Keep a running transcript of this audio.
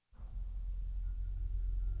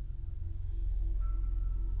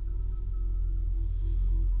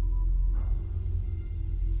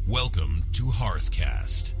Welcome to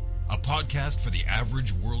Hearthcast, a podcast for the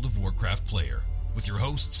average World of Warcraft player, with your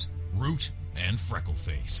hosts, Root and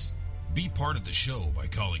Freckleface. Be part of the show by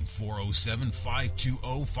calling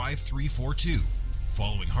 407-520-5342,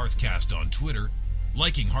 following Hearthcast on Twitter,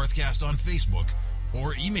 liking Hearthcast on Facebook,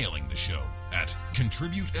 or emailing the show at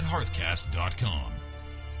contribute@hearthcast.com.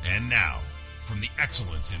 And now, from the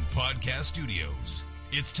Excellence in Podcast Studios,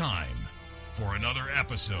 it's time for another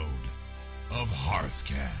episode of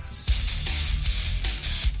Hearthcast.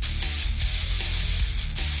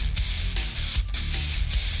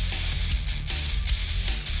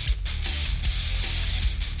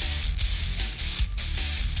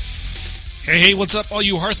 Hey, what's up, all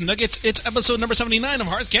you Hearth Nuggets? It's episode number 79 of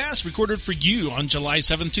Hearthcast, recorded for you on July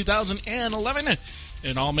 7th, 2011,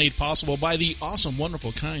 and all made possible by the awesome,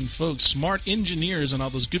 wonderful, kind folks, smart engineers, and all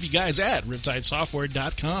those goofy guys at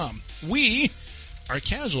RiptideSoftware.com. We are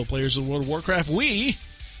casual players of World of Warcraft. We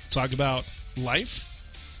talk about life.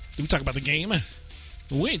 We talk about the game.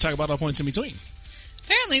 We talk about all points in between.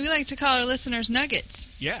 Apparently, we like to call our listeners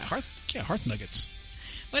Nuggets. Yeah, Hearth Nuggets.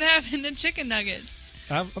 What happened to Chicken Nuggets?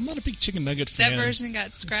 I'm not a big chicken nugget fan. That version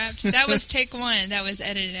got scrapped. That was take one. That was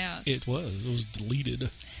edited out. It was deleted.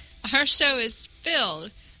 Our show is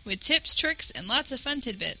filled with tips, tricks, and lots of fun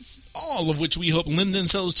tidbits. All of which we hope lend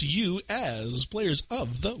themselves to you as players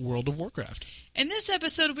of the World of Warcraft. In this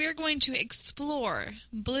episode, we are going to explore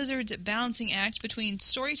Blizzard's balancing act between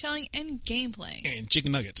storytelling and gameplay. And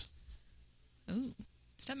chicken nuggets. Ooh,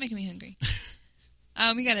 stop making me hungry.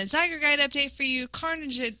 We got a Zyger Guide update for you.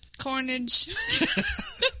 Carnage. Leave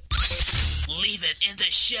it in the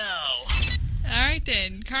show. All right,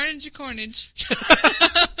 then. Carnage.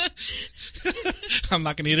 I'm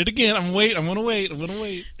not going to hit it again. I'm going to wait.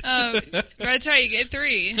 That's right. You get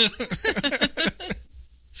 3.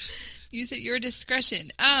 Use at your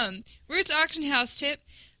discretion. Root's Auction House tip.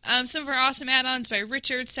 Some of our awesome add-ons by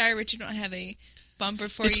Richard. Sorry, Richard, don't have a bumper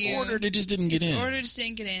for you. It's ordered. It just didn't get in.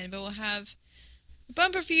 But we'll have a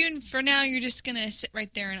bumper for you. And for now, you're just going to sit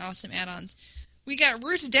right there in awesome add-ons. We got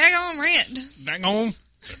Root's Daggone Rant. Daggone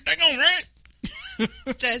Rant.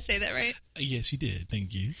 Did I say that right? Yes, you did.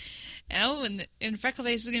 Thank you. And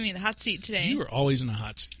Freckleface is going to be in the hot seat today. You are always in the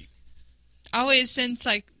hot seat. Always since,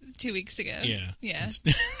 2 weeks ago. Yeah.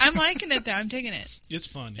 I'm liking it, though. I'm taking it. It's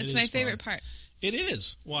fun. It's my favorite part. It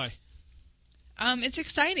is. Why? It's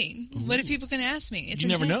exciting. Ooh. What are people going to ask me? It's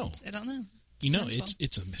never know. I don't know.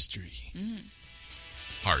 It's a mystery. Mm.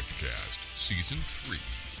 Hearthcast Season 3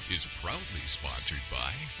 is proudly sponsored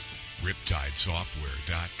by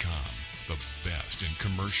RiptideSoftware.com, the best in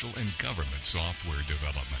commercial and government software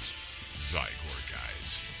development. Zyger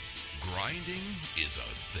Guides. Grinding is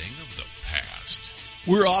a thing of the past.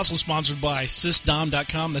 We're also sponsored by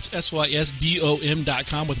Sysdom.com. That's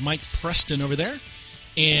SYSDOM.com with Mike Preston over there.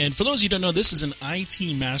 And for those of you who don't know, this is an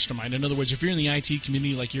IT mastermind. In other words, if you're in the IT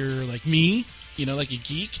community like you're like me, like a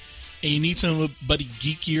geek, and you need somebody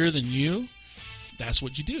geekier than you, that's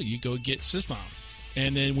what you do. You go get Sysdom.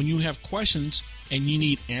 And then when you have questions and you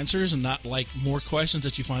need answers and not like more questions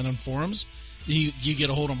that you find on forums, you get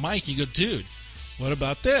a hold of Mike and you go, dude, what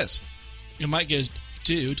about this? And Mike goes,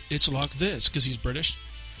 dude, it's like this, because he's British.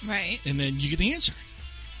 Right. And then you get the answer.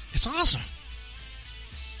 It's awesome.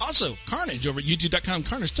 Also, Carnage over at youtube.com,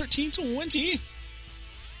 Carnage1320.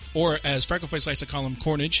 Or as Freckleface likes to call him,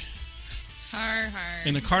 Cornage. Har.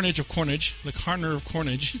 And the Carnage of Cornage, the Carner of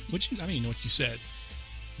Cornage, which I don't even know what you said.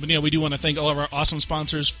 But we do want to thank all of our awesome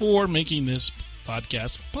sponsors for making this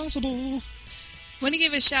podcast possible. Want to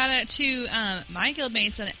give a shout out to my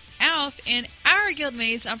guildmates on ALF and our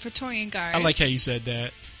guildmates on Praetorian Guard. I like how you said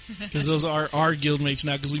that, because those are our guildmates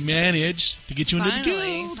now, because we managed to get you into the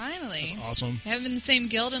guild. Finally. That's awesome. We haven't been in the same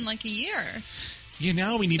guild in a year. Yeah,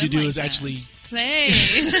 now all we need to do is actually play.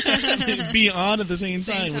 Be on at the same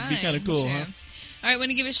time. Would be kind of cool, huh? All right, I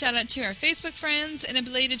want to give a shout out to our Facebook friends and a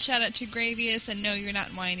belated shout out to Gravius. And no, you're not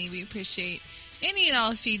whiny. We appreciate any and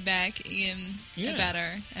all feedback about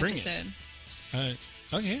our episode. Yeah,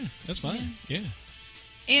 that's fine. Yeah.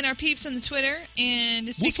 And our peeps on the Twitter. And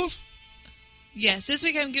this week, yes, this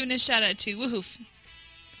week I'm giving a shout out to Woohoof.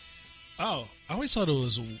 Oh, I always thought it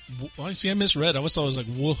was. See, I misread. I always thought it was like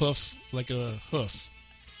woohoof, like a hoof,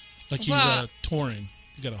 like he's touring.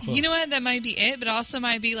 You got a hoof. You know what? That might be it, but also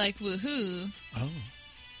might be like woohoo. Oh,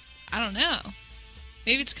 I don't know.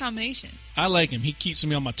 Maybe it's a combination. I like him. He keeps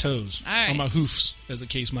me on my toes, all right. On my hoofs, as the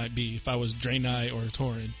case might be. If I was Draenei or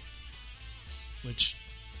Tauren, which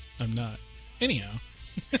I'm not. Anyhow.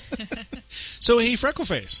 So, hey,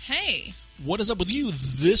 Freckleface. Hey. What is up with you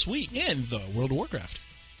this week in the World of Warcraft?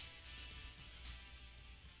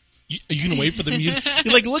 Are you going to wait for the music?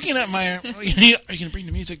 You're like looking at my... Are you going to bring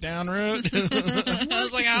the music down, Root? I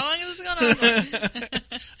was like, how long is this going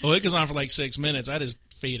on? Oh, it goes on for like 6 minutes. I just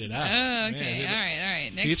fade it out. Oh, okay. Yeah, All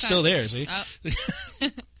right. Next it's time. still there, see?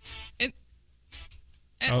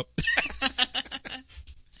 Oh.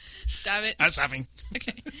 Stop it. I'm stopping.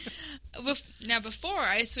 Okay. Now, before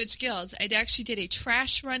I switched guilds, I actually did a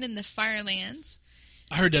trash run in the Firelands.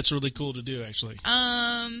 I heard that's really cool to do, actually.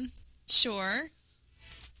 Sure.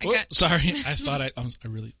 Sorry. I thought I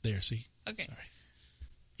really... There, see? Okay.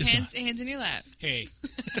 Sorry. Hands in your lap. Hey.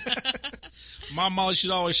 Mama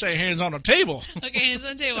should always say hands on the table. Okay, hands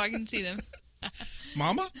on the table. I can see them.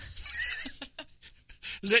 Mama?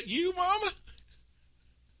 Is that you, Mama?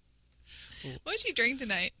 What'd you drink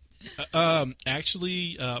tonight?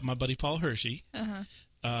 Actually, my buddy Paul Hershey,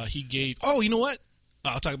 he gave... Oh, you know what?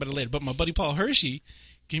 I'll talk about it later. But my buddy Paul Hershey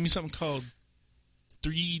gave me something called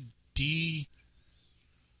 3D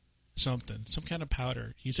something. Some kind of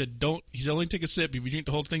powder. He said, he said, only take a sip. If you drink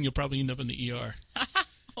the whole thing, you'll probably end up in the ER.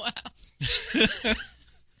 Wow.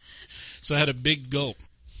 So I had a big gulp.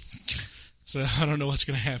 So I don't know what's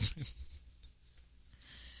going to happen.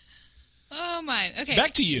 Oh, my. Okay.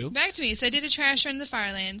 Back to you. Back to me. So I did a trash run in the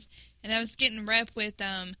Firelands, and I was getting rep with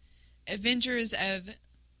Avengers of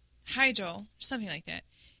Hyjal, or something like that.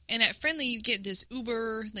 And at Friendly, you get this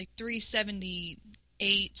Uber,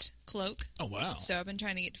 378 cloak. Oh, wow. So I've been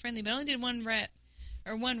trying to get to Friendly, but I only did one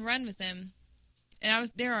run with them. And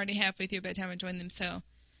they're already halfway through by the time I joined them, so.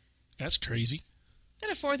 That's crazy.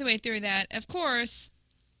 Then a fourth of the way through that. Of course,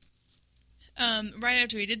 right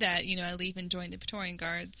after we did that, I leave and join the Praetorian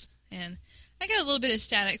Guards. And I got a little bit of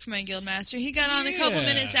static from my guildmaster. He got on a couple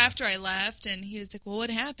minutes after I left, and he was like, well, what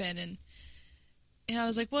happened? And I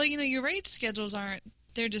was like, well, your raid schedules aren't,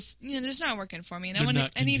 they're just, they're just not working for me. And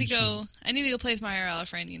I need to go play with my IRL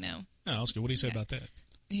friend, Oh, that's good. What do you say about that?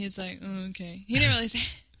 And he was like, oh, okay. He didn't really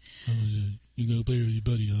say. You gonna play with your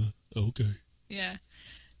buddy, huh? Oh, okay. Yeah.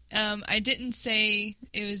 I didn't say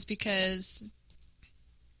it was because...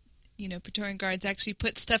 Praetorian Guards actually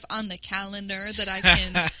put stuff on the calendar that I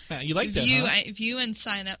can you like that, huh? view and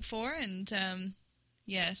sign up for, and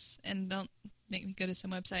yes, and don't make me go to some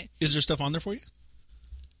website. Is there stuff on there for you?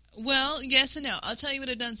 Well, yes and no. I'll tell you what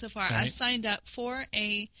I've done so far. Right. I signed up for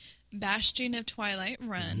a Bastion of Twilight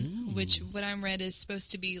run, which what I'm read is supposed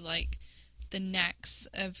to be like the next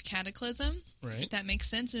of Cataclysm. Right. If that makes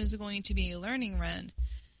sense. It was going to be a learning run.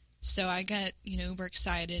 So I got, uber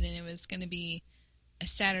excited, and it was going to be a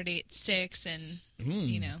Saturday at 6, and,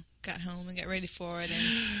 got home and got ready for it,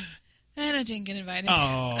 and I didn't get invited.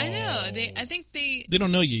 Oh. I know. I think they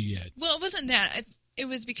don't know you yet. Well, it wasn't that. It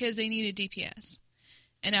was because they needed DPS,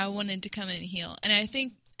 and I wanted to come in and heal. And I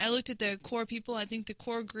think I looked at the core people. I think the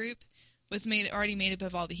core group was already made up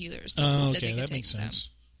of all the healers. Oh, okay. That makes sense.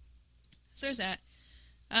 So there's that.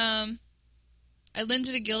 I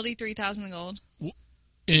lended a guildie 3,000 gold.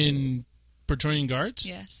 In Praetorian Guards?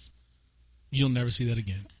 Yes. You'll never see that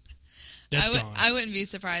again. That's gone. I wouldn't be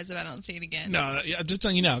surprised if I don't see it again. No, I'm just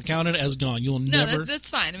telling you now. Count it as gone. You'll never... No, that's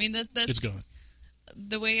fine. I mean, that's... It's gone.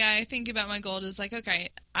 The way I think about my gold is like, okay,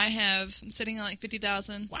 I'm sitting on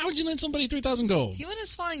 50,000. Why would you lend somebody 3,000 gold? He wanted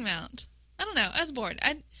his flying mount. I don't know. I was bored.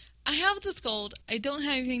 I have this gold. I don't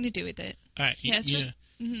have anything to do with it. All right.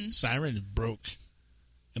 Siren is broke,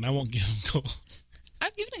 and I won't give him gold.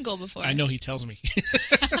 I've given him gold before. I know, he tells me.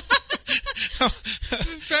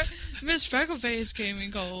 Miss Freckleface gave me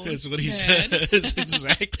gold. That's what he says. That's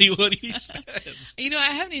exactly what he says.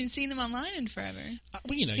 I haven't even seen him online in forever.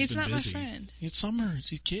 Well, he's not busy. My friend. It's summer.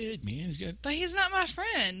 He's a kid, man. He's good. But he's not my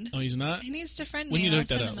friend. Oh, he's not? He needs to friend me. When you hook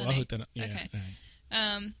that up, I'll hook that up. Yeah, okay.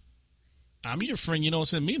 Right. I'm your friend. You don't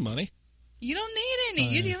send me money. You don't need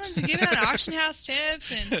any. You're the ones who giving out auction house tips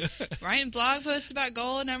and writing blog posts about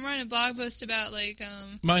gold, and I'm writing a blog post about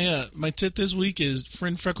My tip this week is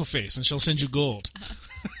friend Freckleface, and she'll send you gold.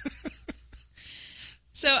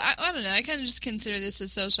 So I don't know. I kind of just consider this a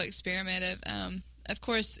social experiment. Of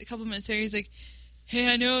course, a couple minutes later, he's like,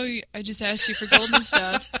 "Hey, I know I just asked you for gold and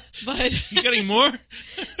stuff, but you got any more?" No,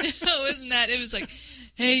 it wasn't that. It was like,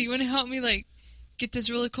 "Hey, you want to help me get this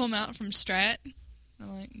really cool mount from Strat?"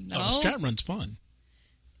 I'm like, no. Oh, the Strat run's fun.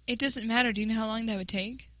 It doesn't matter. Do you know how long that would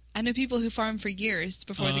take? I know people who farm for years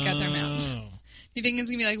before they got their mount. Do you think it's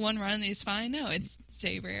going to be one run and it's fine? No, it's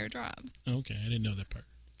a rare drop. Okay, I didn't know that part.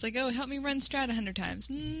 It's like, oh, help me run Strat 100 times.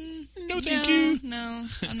 No, thank you. No,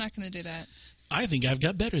 I'm not going to do that. I think I've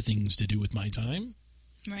got better things to do with my time.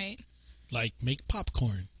 Right. Like make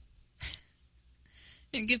popcorn.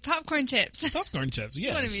 And give popcorn tips. Popcorn tips, yes.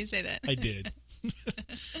 You wanted me to say that. I did.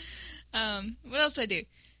 What else did I do?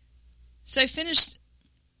 So I finished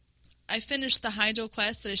I finished the Hydro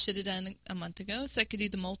quest that I should have done a month ago, so I could do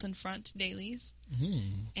the Molten Front dailies.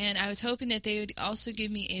 And I was hoping that they would also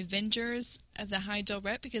give me Avengers of the Hydro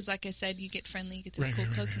rep, because like I said, you get friendly, you get this cool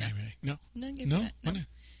coconut. No. No, give me that. No.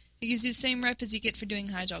 It gives you the same rep as you get for doing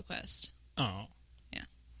Hydro quest. Oh. Yeah.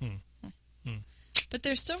 But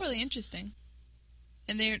they're still really interesting.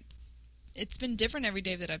 And it's been different every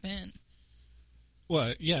day that I've been.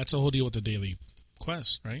 Well, yeah, it's a whole deal with the daily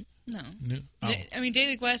quest, right? No. Oh. I mean,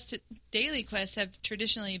 daily quests have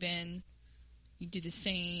traditionally been, you do the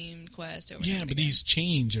same quest over and over but again. these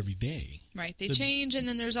change every day. Right, they change, and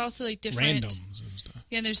then there's also like different randoms and stuff.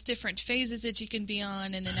 Yeah, and there's different phases that you can be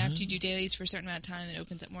on, and then after you do dailies for a certain amount of time, it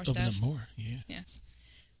opens up more stuff. Yeah. Yes.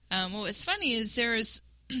 What was funny is there's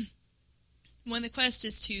one of the quests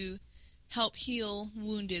is to help heal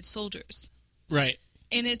wounded soldiers. Right.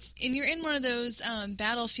 And you're in one of those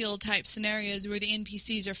battlefield type scenarios where the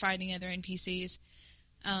NPCs are fighting other NPCs.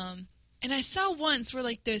 And I saw once where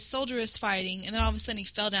like the soldier was fighting, and then all of a sudden he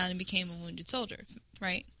fell down and became a wounded soldier.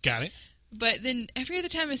 Right? Got it. But then every other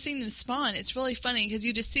time I've seen them spawn, it's really funny because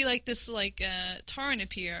you just see like this Tauren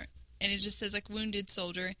appear, and it just says like wounded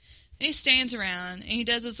soldier. And he stands around and he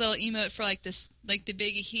does this little emote for like this, like the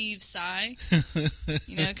big heave sigh,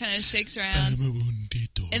 kind of shakes around. I'm a wounded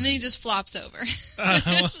Tauren. And then he just flops over. I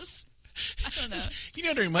don't know.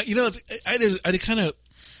 I kind of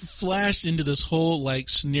flashed into this whole like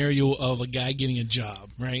scenario of a guy getting a job,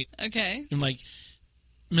 right? Okay. I'm like,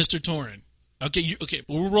 Mr. Tauren. Okay,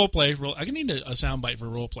 we'll role play. I can need a soundbite for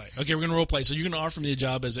role play. Okay, we're gonna role play. So you're gonna offer me a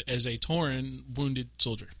job as a Tauren wounded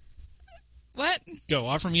soldier. What? Go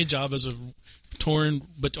offer me a job as a Tauren,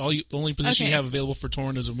 but the only position you have available for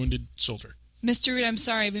Tauren is a wounded soldier. Mr. Root, I'm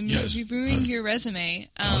sorry, I've been reviewing your resume.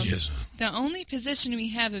 Yes. The only position we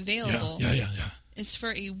have available is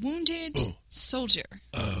for a wounded soldier.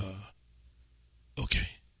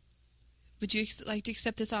 Okay. Would you like to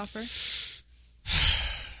accept this offer?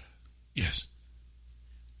 Yes.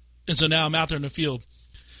 And so now I'm out there in the field.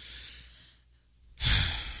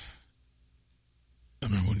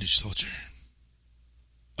 I'm a wounded soldier.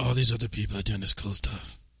 All these other people are doing this cool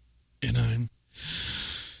stuff. And I'm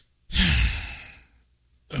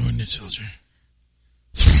a wounded soldier.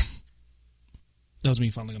 That was me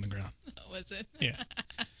falling on the ground. Oh, was it? Yeah.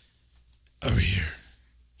 Over here.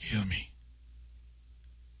 Heal me.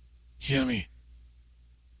 Heal me.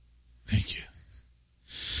 Thank you.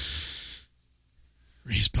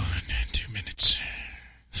 Respawn in 2 minutes.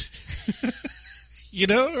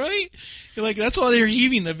 Right? You're like, that's why they're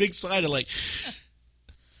heaving the big sigh of like,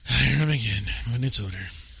 here I am again, wounded soldier.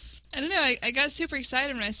 I don't know. I got super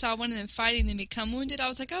excited when I saw one of them fighting and become wounded. I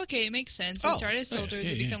was like, okay, it makes sense. They start as soldiers,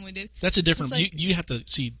 they become wounded. That's a different. Like, you have to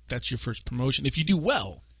see that's your first promotion. If you do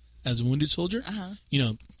well as a wounded soldier,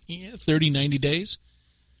 30, 90 days.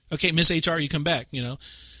 Okay, Miss HR, you come back.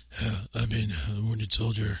 I've been a wounded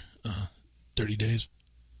soldier 30 days,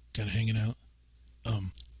 kind of hanging out.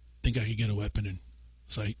 Think I could get a weapon and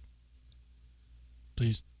fight?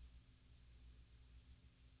 Please.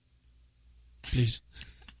 Please.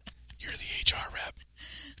 You're the HR rep.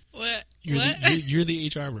 What? You're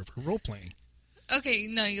the HR rep. We're role-playing. Okay,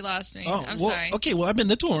 no, you lost me. I'm well, sorry. Okay, well, I've been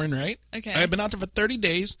the Tauren, right? Okay. I've been out there for 30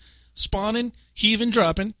 days, spawning, heaving,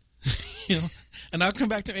 dropping, and I'll come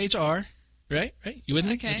back to HR, right? You with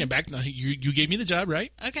me? Okay. Back. No, you gave me the job,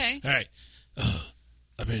 right? Okay. All right.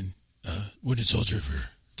 I've been wounded soldier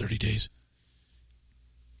for 30 days.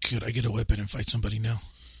 Could I get a weapon and fight somebody now?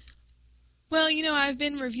 Well, I've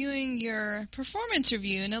been reviewing your performance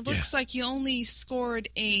review, and it looks like you only scored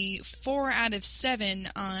a 4 out of 7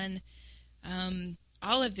 on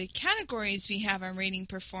all of the categories we have on rating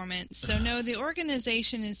performance. So, no, the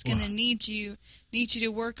organization is going to need you to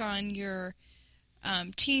work on your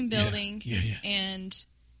team building and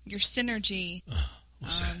your synergy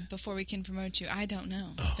before we can promote you. I don't know,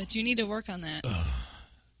 but you need to work on that.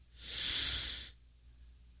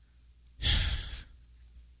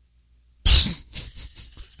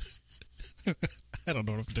 I don't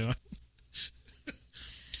know what I'm doing.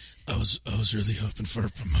 I was really hoping for a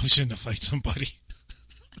promotion to fight somebody.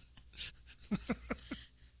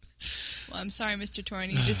 Well, I'm sorry, Mr.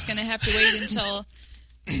 Tauren. You're just going to have to wait until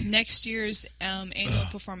next year's annual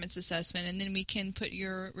performance assessment, and then we can put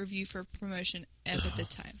your review for promotion at that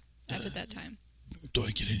time. Do I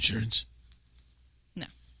get insurance? No.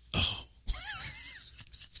 Oh.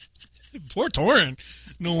 Poor Tauren.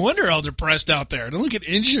 No wonder all depressed out there. Don't get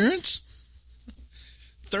insurance.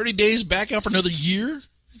 30 days back out for another year?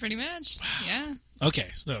 Pretty much, yeah. Okay,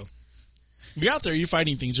 so you're out there, you're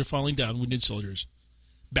fighting things, you're falling down, wounded soldiers.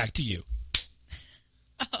 Back to you.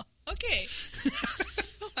 Oh, okay.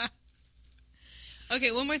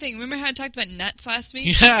 Okay, one more thing. Remember how I talked about nuts last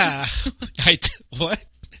week? Yeah. What?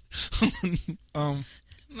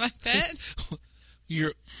 My pet?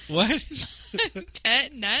 Your what?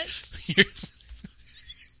 Pet nuts?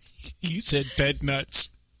 You said pet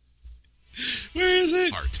nuts. Where is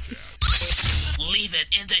it? Leave it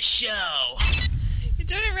in the show. You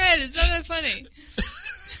turn it red. It's not that funny.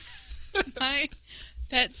 My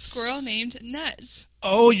pet squirrel named Nuts.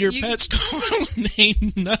 Oh, your pet squirrel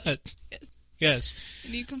named Nut. Yes.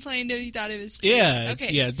 And you complained that you thought it was cute. Yeah.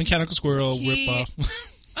 Okay. Yeah, mechanical squirrel, rip off.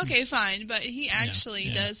 Okay, fine. But he actually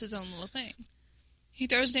does his own little thing. He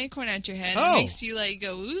throws an acorn at your head and makes you like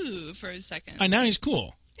go, ooh, for a second. Now he's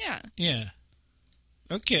cool. Yeah. Yeah.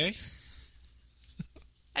 Okay.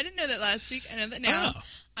 I didn't know that last week. I know that now. Oh.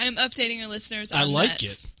 I am updating our listeners on I like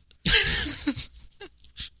nuts.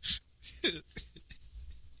 it.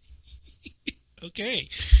 Okay.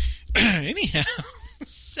 Anyhow.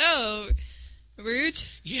 So,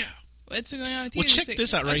 Root. Yeah. What's going on with you? Well, check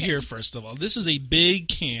this out right here, first of all. This is a big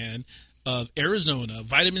can of Arizona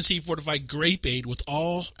Vitamin C Fortified Grape Aid with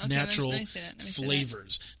all natural let me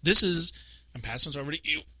flavors. This is, I'm passing this over to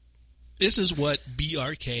you. This is what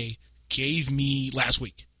BRK gave me last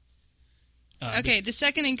week. Okay, the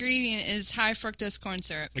second ingredient is high fructose corn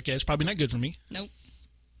syrup. Okay, it's probably not good for me. Nope.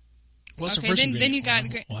 What's the first ingredient? Then you got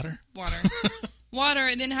water? Water,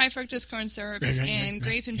 and then high fructose corn syrup, and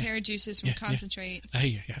grape and pear juices from concentrate.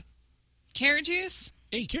 Yeah. Carrot juice?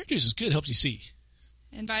 Hey, carrot juice is good. Helps you see.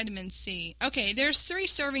 And vitamin C. Okay, there's 3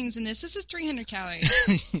 servings in this. This is 300 calories.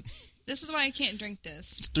 This is why I can't drink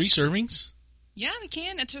this. It's 3 servings? Yeah, the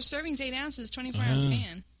can. It's a serving's 8 ounces, 24-ounce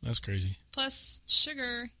can. That's crazy. Plus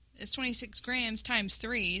sugar is 26 grams times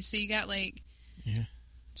 3, so you got like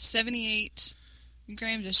 78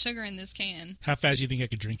 grams of sugar in this can. How fast do you think I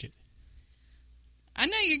could drink it? I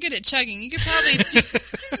know you're good at chugging. You could probably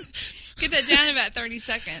get that down in about 30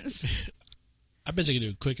 seconds. I bet you can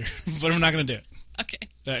do it quicker, but I'm not going to do it. Okay.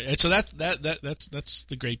 All right, so that's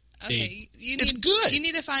the grape aid. It's good. You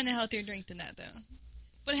need to find a healthier drink than that, though.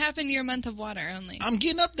 What happened to your month of water only? I'm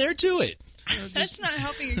getting up there to it. That's not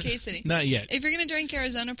helping your case any. Not yet. If you're going to drink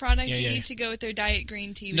Arizona product, you need to go with their diet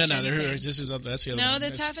green tea. No, that's the other one. No,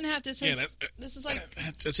 that's half and half. This is like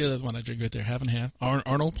that's the other one I drink right there, half and half.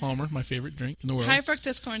 Arnold Palmer, my favorite drink in the world. High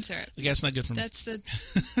fructose corn syrup. Yeah, it's not good for me. That's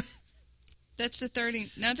the third.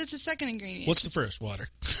 No, that's the second ingredient. What's the first? Water.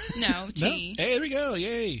 No, tea. No? Hey, there we go.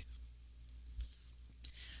 Yay.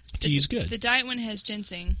 Tea's good. The diet one has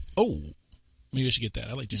ginseng. Oh, maybe I should get that.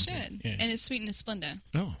 I like ginseng. You should. Yeah. And it's sweetened with Splenda.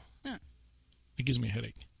 Oh. It gives me a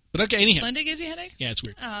headache. But okay, anyhow. Splenda gives you a headache? Yeah, it's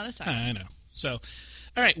weird. Oh, that's awesome. I know. So,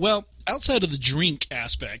 all right. Well, outside of the drink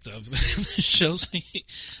aspect of the shows, we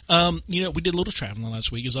did a little traveling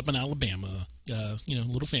last week. It was up in Alabama. A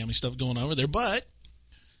little family stuff going on over there, but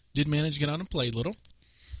did manage to get out and play a little.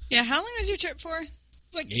 Yeah, how long was your trip for?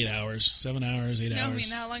 Like 8 hours, 7 hours, 8 hours. No, I mean,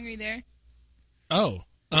 how long were you there? Oh,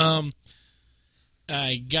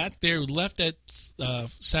 I got there, left at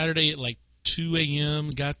Saturday at like 2 a.m.,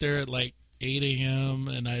 got there at like 8 a.m.,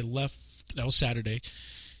 and I left, that was Saturday.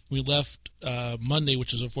 We left Monday,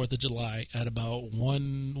 which was the 4th of July, at about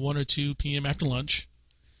 1 or 2 p.m. after lunch.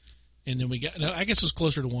 And then I guess it was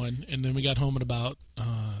closer to 1, and then we got home at about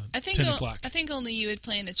 10 o'clock. I think only you had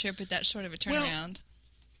planned a trip with that short of a turnaround.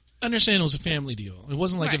 Well, understand it was a family deal. It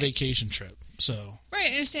wasn't like a vacation trip, so. Right,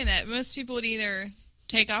 I understand that. Most people would either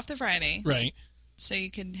take off the Friday. Right. So you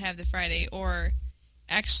could have the Friday, or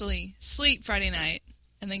actually sleep Friday night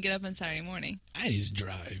and then get up on Saturday morning. I just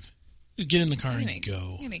drive. Just get in the car and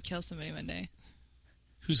go. You're going to kill somebody one day.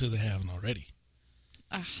 Who says I haven't already?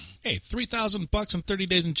 Hey, $3,000 and 30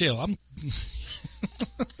 days in jail.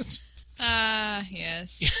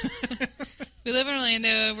 Yes. We live in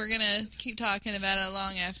Orlando. We're going to keep talking about it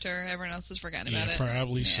long after everyone else has forgotten about it.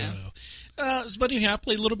 Probably so. But I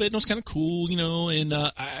played a little bit, and it was kind of cool, and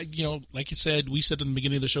like you said, we said in the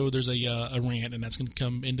beginning of the show, there's a rant, and that's going to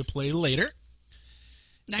come into play later.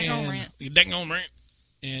 Dang-on rant. Dang-on rant.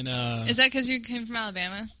 And, is that because you came from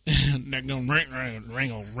Alabama? Dang-on rant,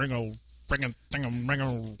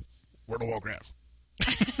 World of Warcraft.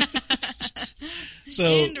 So,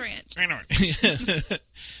 and rant.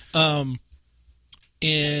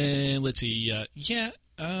 And let's see, I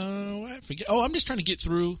forget. Oh, I'm just trying to get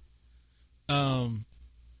through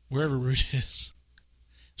wherever Root is.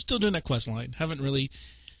 Still doing that quest line. Haven't really,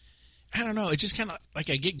 I don't know. It's just kind of like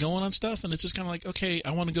I get going on stuff, and it's just kind of like, okay,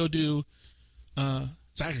 I want to go do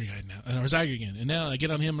Zygarde now, or Zygarde again. And now I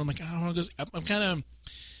get on him, and I'm like, oh, I want to go.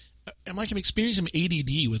 I'm experiencing some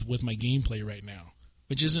ADD with my gameplay right now,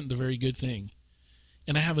 which isn't the very good thing.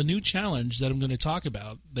 And I have a new challenge that I'm going to talk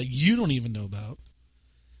about that you don't even know about.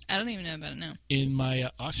 I don't even know about it now. In my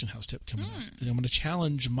auction house tip coming up. And I'm going to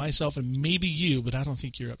challenge myself and maybe you, but I don't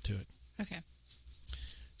think you're up to it. Okay.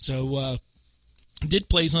 So, did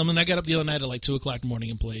play some, and I got up the other night at like 2 o'clock in the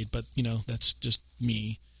morning and played, but, that's just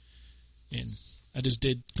me. And I just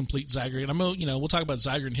did complete Zyger. And we'll talk about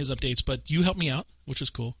Zyger and his updates, but you helped me out, which was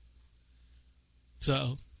cool.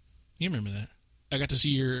 So, you remember that. I got to see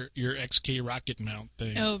your XK rocket mount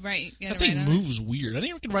thing. Oh, right. That thing moves weird. I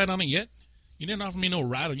didn't even ride on it yet. You didn't offer me no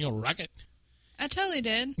ride on your rocket. I totally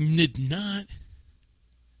did. Did not.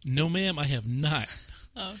 No, ma'am, I have not.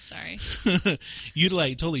 Oh, sorry. You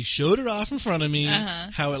totally showed it off in front of me,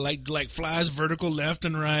 how it like flies vertical left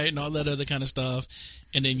and right and all that other kind of stuff,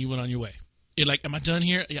 and then you went on your way. You're like, am I done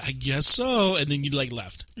here? Yeah, I guess so. And then you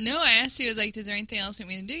left. No, I asked you, I was like, is there anything else you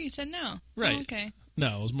want me to do? You said no. Right. Oh, okay.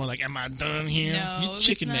 No, it was more like, am I done here? No, you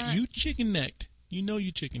chicken necked. You chicken necked. You know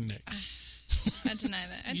you chicken necked. I deny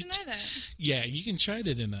that. I deny that. Yeah, you can try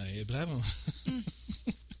to deny it, but I don't.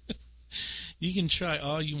 You can try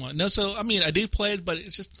all you want. No, so, I did play it, but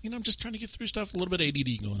it's just, I'm just trying to get through stuff. A little bit of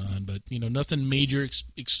ADD going on, but, nothing major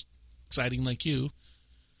exciting like you.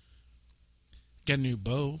 Got a new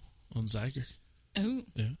bow on Zyger. Oh.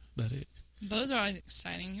 Yeah, about it. Bows are always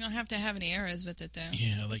exciting. You don't have to have any arrows with it, though.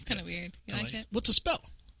 Yeah, I like it's kind of weird. You like it? What's a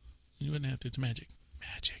spell? You wouldn't have to. It's magic.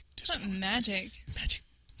 Magic. Just it's not magic. Magic.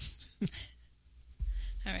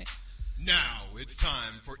 All right. Now it's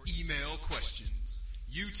time for email questions.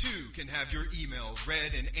 You too can have your email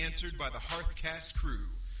read and answered by the Hearthcast crew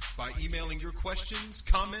by emailing your questions,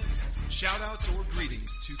 comments, shout-outs, or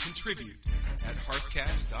greetings to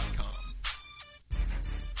contribute@hearthcast.com.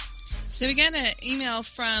 So we got an email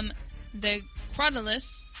from the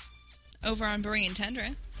Crawdalus over on Berean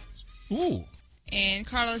Tundra. Ooh. And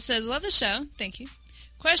Crawdalus says, love the show. Thank you.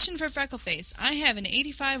 Question for Freckleface. I have an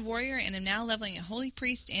 85 warrior and am now leveling a holy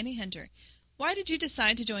priest and a hunter. Why did you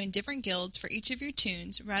decide to join different guilds for each of your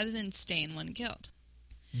tunes rather than stay in one guild?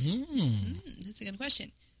 That's a good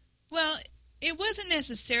question. Well, it wasn't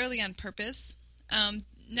necessarily on purpose.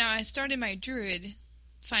 Now, I started my druid,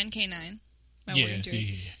 Fine K9, my warrior druid.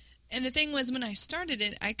 Yeah. And the thing was, when I started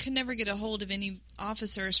it, I could never get a hold of any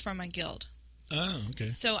officers from my guild. Oh, okay.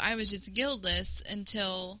 So I was just guildless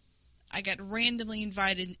until I got randomly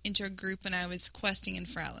invited into a group when I was questing in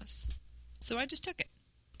Fralis. So I just took it.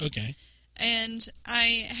 Okay. And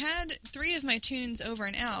I had 3 of my tunes over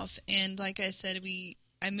in Alf, and like I said,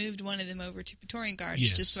 I moved one of them over to Praetorian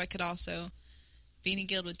Guards just so I could also be in a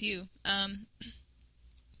guild with you. Now,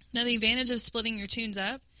 the advantage of splitting your tunes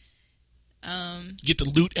up, you get to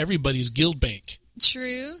loot everybody's guild bank.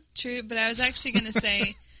 True, but I was actually going to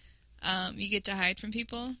say you get to hide from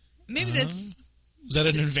people. Maybe that's... Is that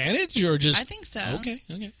an advantage, or just... I think so. Okay.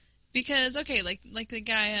 Because, like the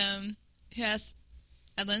guy who asked...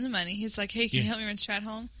 I lend the money. He's like, hey, can you help me run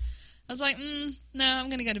Stratholme? I was like, no, I'm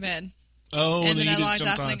going to go to bed. Oh, and then I logged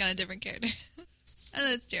off and I got a different character. I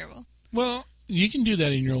know it's terrible. Well, you can do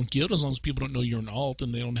that in your own guild as long as people don't know you're an alt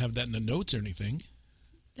and they don't have that in the notes or anything.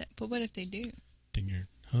 But what if they do? Then you're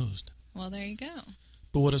hosed. Well, there you go.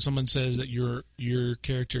 But what if someone says that your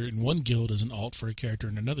character in one guild is an alt for a character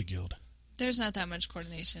in another guild? There's not that much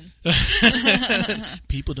coordination.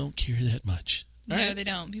 People don't care that much. No, they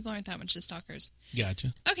don't. People aren't that much of stalkers.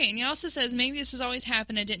 Gotcha. Okay, and he also says, maybe this has always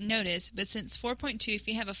happened, I didn't notice, but since 4.2, if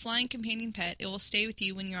you have a flying companion pet, it will stay with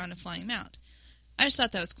you when you're on a flying mount. I just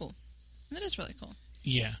thought that was cool. That is really cool.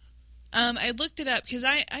 Yeah. I looked it up, because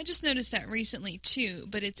I just noticed that recently, too,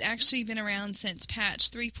 but it's actually been around since patch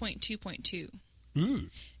 3.2.2.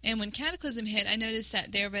 And when Cataclysm hit, I noticed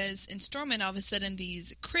that there was, in Stormwind, all of a sudden,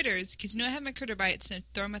 these critters, because I have my critter bites, and I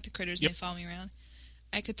throw them at the critters, and they follow me around.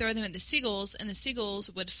 I could throw them at the seagulls, and the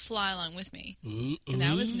seagulls would fly along with me. And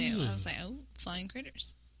that was new. I was like, oh, flying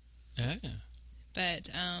critters. Yeah. But,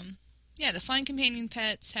 the flying companion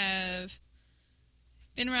pets have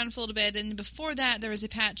been around for a little bit, and before that, there was a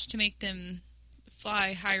patch to make them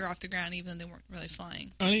fly higher off the ground, even though they weren't really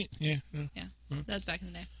flying. Oh, yeah. Yeah, that was back in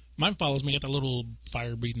the day. Mine follows me. Got the little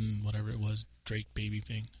fire-breathing, whatever it was, Drake baby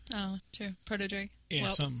thing. Oh, true. Proto-Drake.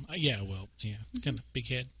 Yeah, kind of big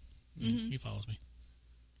head. He follows me.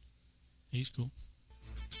 He's cool.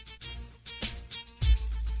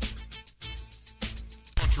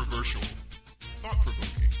 Controversial,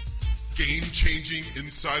 thought-provoking, game-changing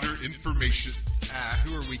insider information.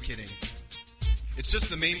 Who are we kidding? It's just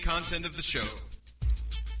the main content of the show.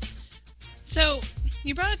 So,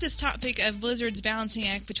 you brought up this topic of Blizzard's balancing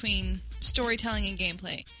act between storytelling and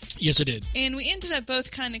gameplay. Yes, I did. And we ended up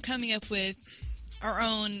both kind of coming up with our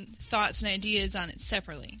own thoughts and ideas on it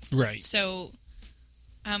separately. Right. So...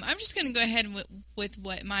 I'm just going to go ahead with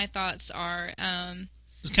what my thoughts are.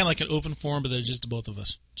 It's kind of like an open forum, but they're just the both of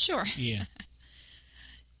us. Sure. Yeah.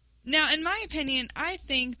 Now, in my opinion, I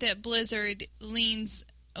think that Blizzard leans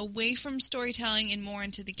away from storytelling and more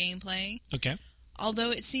into the gameplay. Okay.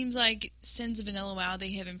 Although it seems like since Vanilla WoW,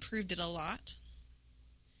 they have improved it a lot.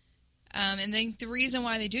 And then the reason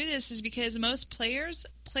why they do this is because most players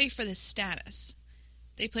play for the status.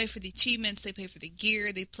 They play for the achievements, they play for the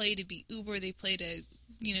gear, they play to be uber, they play to,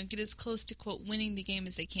 get as close to, quote, winning the game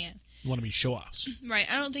as they can. You want to be show-offs. Right.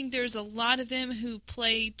 I don't think there's a lot of them who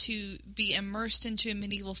play to be immersed into a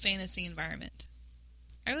medieval fantasy environment.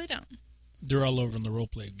 I really don't. They're all over in the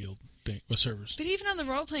role-playing guild thing with servers. But even on the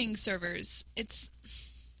role-playing servers,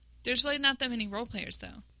 there's really not that many role-players,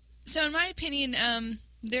 though. So in my opinion,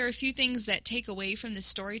 there are a few things that take away from the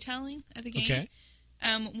storytelling of the game. Okay.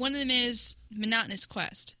 One of them is monotonous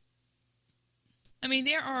quest. I mean,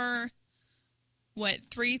 there are,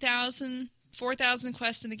 3,000, 4,000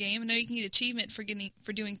 quests in the game. I know you can get achievement for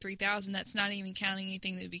doing 3,000. That's not even counting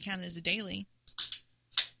anything that would be counted as a daily.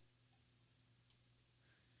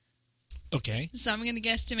 Okay. So I'm going to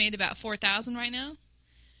guesstimate about 4,000 right now.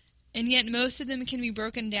 And yet most of them can be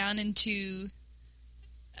broken down into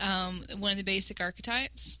one of the basic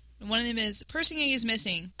archetypes. One of them is, person A is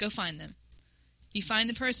missing, go find them. You find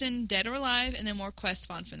the person, dead or alive, and then more quests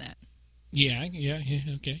spawn from that. Yeah,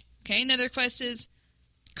 okay. Okay, another quest is,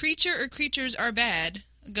 creature or creatures are bad,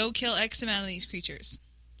 go kill X amount of these creatures.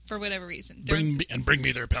 For whatever reason. Bring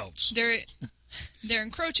me their pelts. They're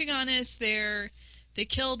encroaching on us, they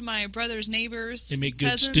killed my brother's neighbors, they make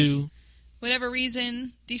good cousins, stew. Whatever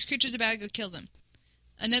reason, these creatures are bad, go kill them.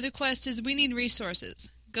 Another quest is, we need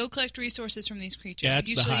resources. Go collect resources from these creatures. Yeah,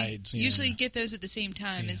 it's the hides. Yeah. Usually get those at the same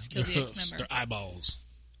time as kill the X number. Their eyeballs.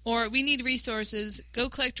 Or, we need resources. Go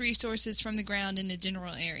collect resources from the ground in a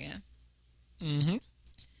general area. Mm-hmm.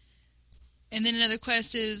 And then another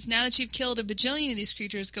quest is, now that you've killed a bajillion of these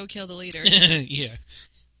creatures, go kill the leader. Yeah.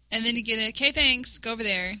 And then you get okay, thanks, go over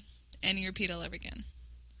there, and you repeat all over again.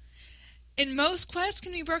 And most quests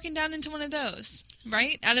can be broken down into one of those,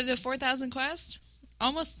 right? Out of the 4,000 quests,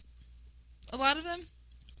 almost a lot of them.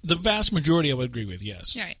 The vast majority I would agree with,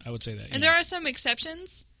 yes. Right. I would say that. And there are some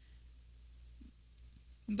exceptions,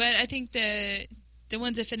 but I think the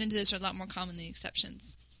ones that fit into this are a lot more common than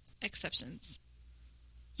exceptions.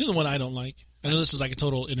 You know the one I don't like? I know this is like a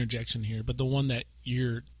total interjection here, but the one that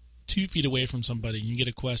you're 2 feet away from somebody and you get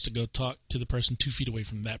a quest to go talk to the person 2 feet away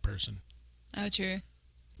from that person. Oh, true.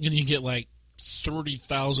 And you get like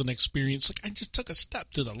 30,000 experience. Like, I just took a step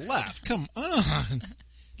to the left. Come on.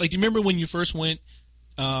 Like, do you remember when you first went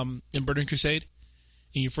in Burning Crusade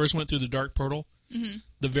and you first went through the Dark Portal? Mm-hmm.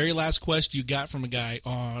 The very last quest you got from a guy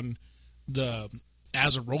on the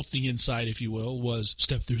Azerothian side, if you will, was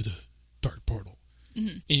step through the Dark Portal.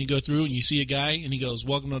 Mm-hmm. And you go through and you see a guy and he goes,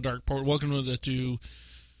 welcome to the Dark Portal, welcome to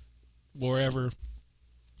wherever.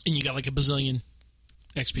 And you got like a bazillion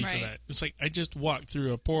XP for that. It's like, I just walked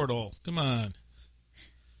through a portal. Come on.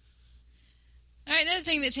 All right, another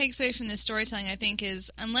thing that takes away from this storytelling, I think,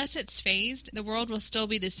 is unless it's phased, the world will still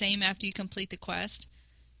be the same after you complete the quest.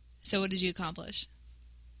 So what did you accomplish?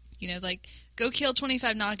 Like, go kill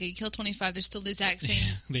 25 Naga, you kill 25, there's still the exact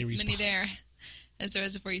same many there as there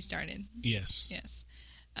was before you started. Yes.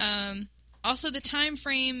 Also, the time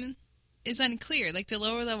frame is unclear. Like, the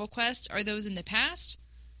lower level quests, are those in the past?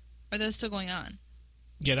 Or are those still going on?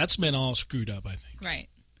 Yeah, that's been all screwed up, I think. Right.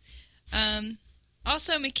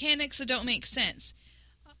 Also, mechanics that don't make sense.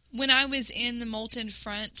 When I was in the Molten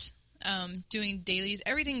Front doing dailies,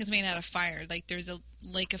 everything is made out of fire. Like, there's a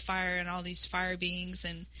lake of fire and all these fire beings.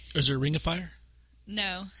 And is there a ring of fire?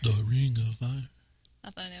 No. The ring of fire.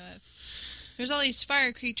 Not that I know of. There's all these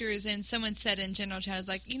fire creatures, and someone said in general chat, I was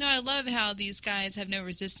like, I love how these guys have no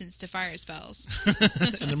resistance to fire spells.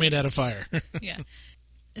 And they're made out of fire. Yeah.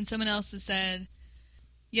 And someone else has said,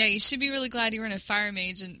 yeah, you should be really glad you were in a fire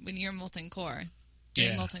mage when you're Molten Core.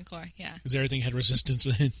 Doing Molten Core, yeah. Because everything had resistance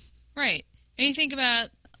then. Right. And you think about,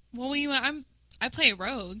 I play a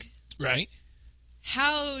rogue. Right.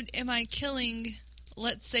 How am I killing,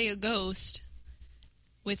 let's say, a ghost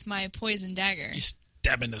with my poison dagger? You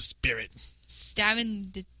stabbing the spirit.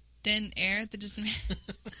 Stabbing the thin air? That doesn't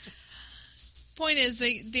Point is,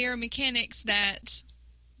 they are mechanics that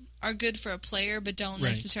are good for a player, but don't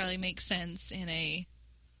necessarily make sense in a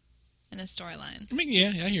storyline. I mean,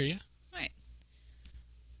 yeah, I hear you. Right.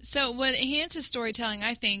 So what enhances storytelling,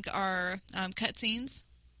 I think, are cutscenes,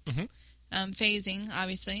 phasing,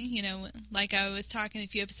 obviously. Like I was talking a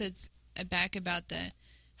few episodes back about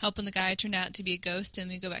helping the guy turned out to be a ghost, and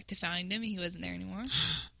we go back to find him, and he wasn't there anymore.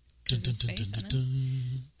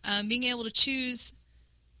 Being able to choose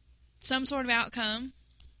some sort of outcome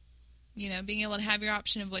being able to have your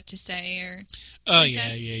option of what to say or. Oh,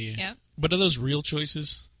 yeah. Yep. But are those real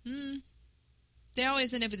choices? They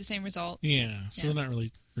always end up with the same result. Yeah, so they're not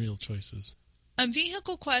really real choices.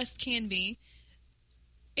 Vehicle quests can be,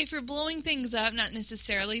 if you're blowing things up, not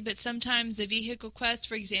necessarily, but sometimes the vehicle quest,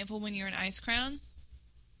 for example, when you're in Icecrown,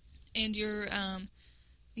 and you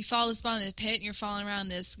follow this bottom of the pit, and you're following around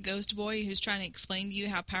this ghost boy who's trying to explain to you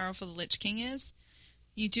how powerful the Lich King is,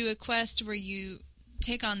 you do a quest where you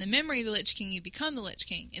take on the memory of the Lich King, you become the Lich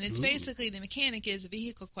King. And it's basically, the mechanic is a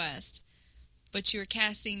vehicle quest, but you're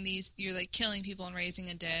casting you're like killing people and raising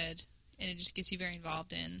a dead, and it just gets you very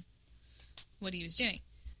involved in what he was doing.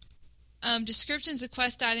 Descriptions of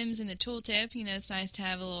quest items in the tooltip, it's nice to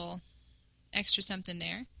have a little extra something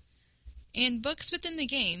there. And books within the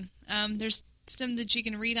game. There's some that you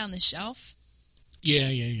can read on the shelf. Yeah.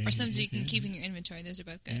 Or some that you can keep in your inventory. Those are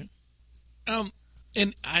both good. Yeah.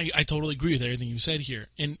 And I totally agree with everything you said here.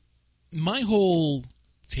 And my whole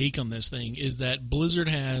take on this thing is that Blizzard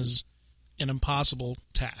has an impossible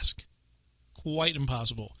task. Quite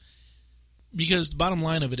impossible. Because the bottom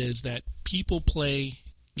line of it is that people play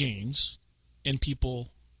games and people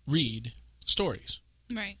read stories.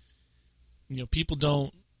 Right. People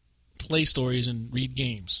don't play stories and read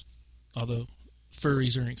games. Although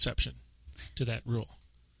furries are an exception to that rule.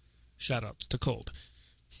 Shout out to Cold.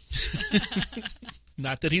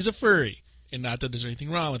 Not that he's a furry, and not that there's anything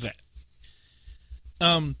wrong with that.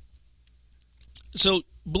 So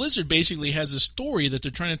Blizzard basically has a story that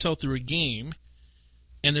they're trying to tell through a game,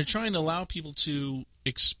 and they're trying to allow people to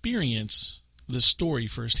experience the story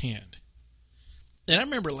firsthand. And I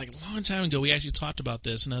remember, like, a long time ago, we actually talked about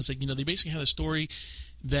this, and I was like, they basically have a story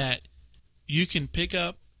that you can pick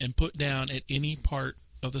up and put down at any part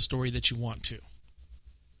of the story that you want to.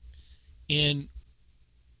 And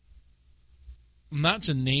not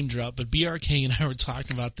to name drop, but BRK and I were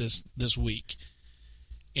talking about this week,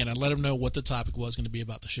 and I let him know what the topic was going to be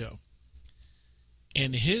about the show.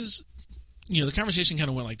 And the conversation kind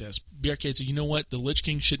of went like this. BRK said, you know what? The Lich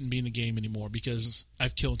King shouldn't be in the game anymore because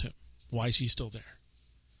I've killed him. Why is he still there?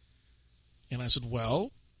 And I said,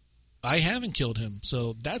 well, I haven't killed him,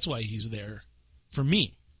 so that's why he's there for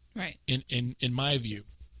me. Right. In my view.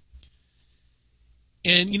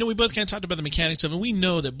 And, we both kind of talked about the mechanics of it. And we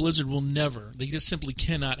know that Blizzard will never, they just simply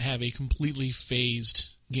cannot have a completely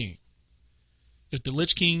phased game.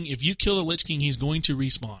 If you kill the Lich King, he's going to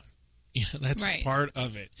respawn. That's right. Part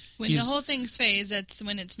of it. When the whole thing's phased, that's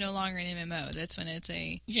when it's no longer an MMO. That's when it's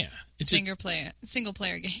a single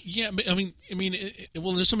player game. Yeah, but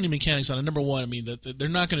well, there's so many mechanics on it. Number one, that they're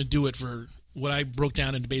not going to do it for what I broke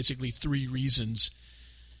down into basically 3 reasons.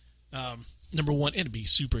 Number one, it'd be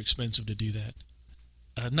super expensive to do that.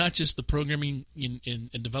 Not just the programming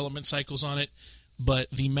and development cycles on it,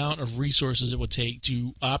 but the amount of resources it would take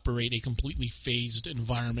to operate a completely phased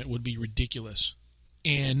environment would be ridiculous.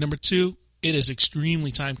 And number 2, it is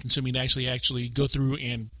extremely time-consuming to actually go through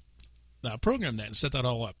and program that and set that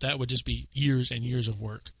all up. That would just be years and years of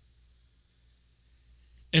work.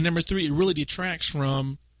 And number 3, it really detracts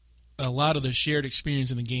from a lot of the shared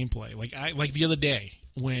experience in the gameplay. Like the other day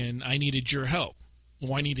when I needed your help.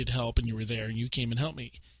 Well, I needed help and you were there and you came and helped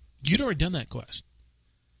me. You'd already done that quest.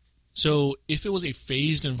 So if it was a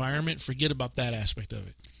phased environment, forget about that aspect of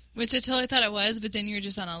it. Which I totally thought it was, but then you're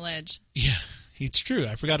just on a ledge. Yeah, it's true.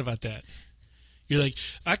 I forgot about that. You're like,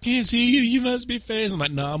 I can't see you. You must be phased. I'm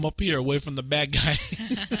like, no, I'm up here away from the bad guy.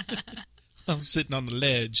 I'm sitting on the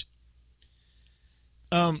ledge.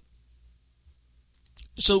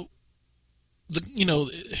 So,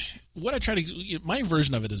 what I try to, my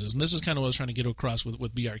version of it is this, and this is kind of what I was trying to get across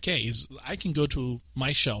with BRK, is I can go to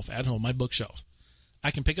my shelf at home, my bookshelf.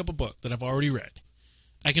 I can pick up a book that I've already read.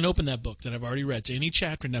 I can open that book that I've already read to any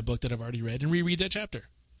chapter in that book that I've already read and reread that chapter.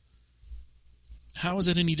 How is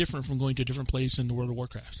it any different from going to a different place in the World of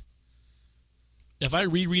Warcraft? If I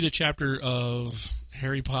reread a chapter of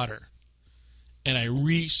Harry Potter and I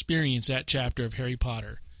re-experience that chapter of Harry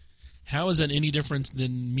Potter, how is that any different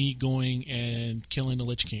than me going and killing the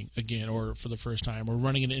Lich King again, or for the first time, or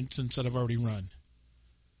running an instance that I've already run?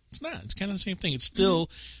 It's not. It's kind of the same thing. It's still,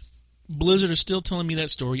 Blizzard is still telling me that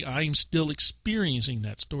story. I am still experiencing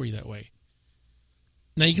that story that way.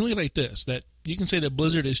 Now, you can look at it like this, that you can say that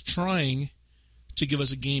Blizzard is trying to give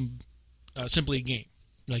us a game, simply a game,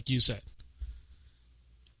 like you said.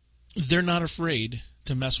 They're not afraid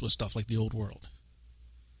to mess with stuff like the old world.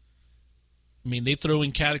 They throw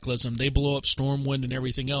in Cataclysm, they blow up Stormwind and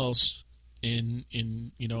everything else on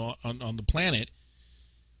the planet,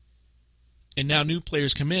 and now new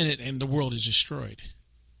players come in and the world is destroyed.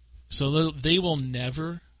 So they will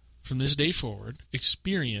never from this day forward,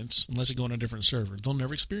 experience, unless you go on a different server, they'll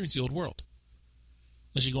never experience the old world.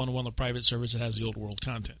 Unless you go on one of the private servers that has the old world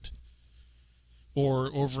content. Or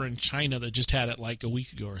over in China that just had it like a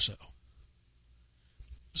week ago or so.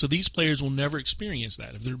 So these players will never experience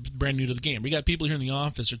that if they're brand new to the game. We got people here in the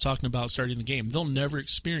office who are talking about starting the game. They'll never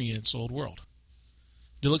experience old world.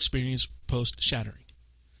 They'll experience post-shattering.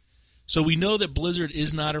 So we know that Blizzard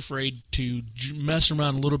is not afraid to mess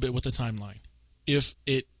around a little bit with the timeline if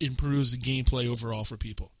it improves the gameplay overall for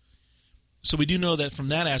people. So we do know that from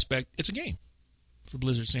that aspect, it's a game from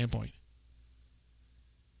Blizzard's standpoint.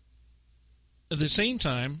 At the same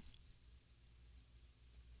time,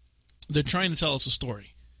 they're trying to tell us a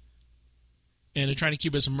story. And they're trying to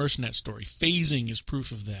keep us immersed in that story. Phasing is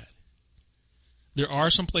proof of that. There are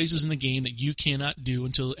some places in the game that you cannot do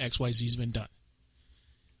until XYZ has been done.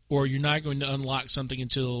 Or you're not going to unlock something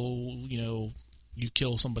until, you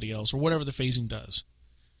kill somebody else, or whatever the phasing does.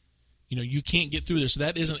 You can't get through this. So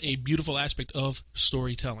that isn't a beautiful aspect of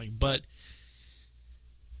storytelling. But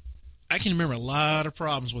I can remember a lot of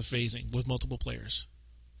problems with phasing with multiple players.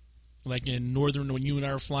 Like in Northern, when you and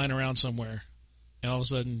I were flying around somewhere, and all of a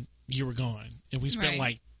sudden you were gone. And we spent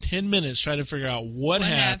like 10 minutes trying to figure out what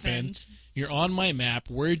happened. You're on my map.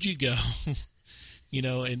 Where'd you go?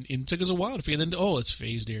 And it took us a while to figure out. Oh, it's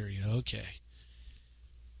phased area. Okay.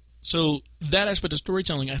 So that aspect of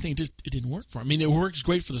storytelling, I think, it didn't work for. I mean, it works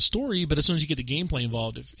great for the story, but as soon as you get the gameplay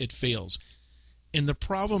involved, it fails. And the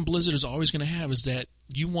problem Blizzard is always going to have is that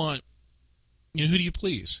you want, who do you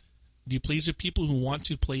please? Do you please the people who want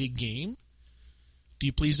to play a game? Do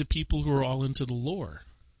you please the people who are all into the lore?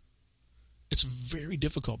 It's a very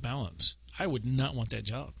difficult balance. I would not want that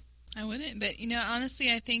job. I wouldn't, but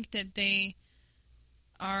honestly, I think that they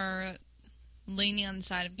are leaning on the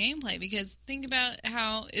side of gameplay, because think about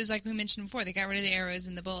how it's like we mentioned before, they got rid of the arrows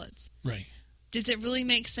and the bullets. Right. Does it really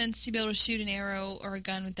make sense to be able to shoot an arrow or a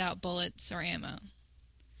gun without bullets or ammo?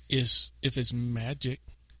 If it's magic.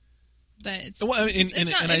 But it's, well, it's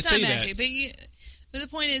not magic. That. But the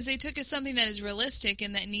point is, they took something that is realistic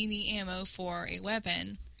and that needing ammo for a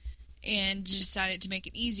weapon, and decided to make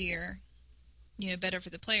it easier, better for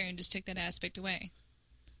the player, and just took that aspect away.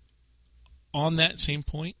 On that same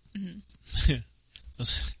point,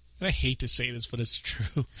 I hate to say this, but it's true.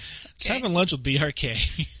 I was having lunch with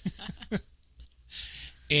BRK,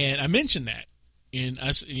 and I mentioned that, and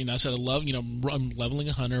I said I love, I'm leveling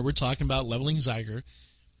a hunter. We're talking about leveling Zyger.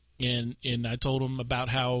 And I told him about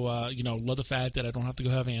how, love the fact that I don't have to go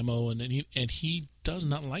have ammo. And he does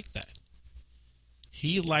not like that.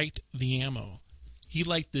 He liked the ammo. He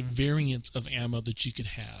liked the variants of ammo that you could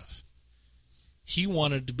have. He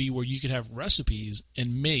wanted to be where you could have recipes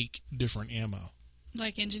and make different ammo.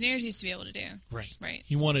 Like engineers used to be able to do. Right. Right.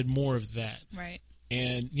 He wanted more of that. Right.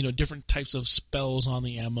 And, different types of spells on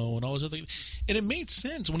the ammo and all those other things. And it made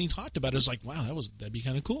sense when he talked about it. It was like, wow, that'd be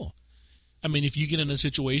kind of cool. I mean, if you get in a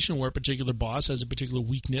situation where a particular boss has a particular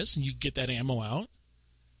weakness and you get that ammo out,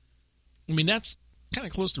 I mean, that's kind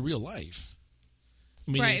of close to real life.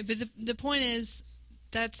 I mean, right, but the point is,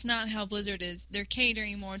 that's not how Blizzard is. They're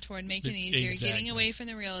catering more toward making it easier, getting away from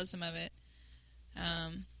the realism of it.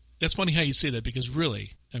 That's funny how you say that, because really,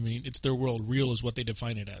 I mean, it's their world. Real is what they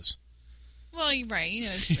define it as. Well, you're right. You know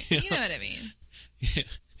what I mean. Yeah.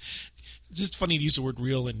 It's just funny to use the word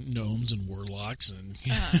real and gnomes and warlocks and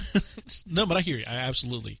no, but I hear you. I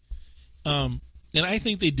absolutely. And I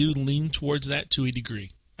think they do lean towards that to a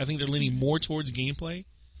degree. I think they're leaning more towards gameplay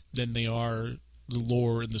than they are the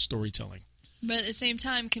lore and the storytelling. But at the same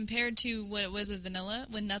time, compared to what it was with vanilla,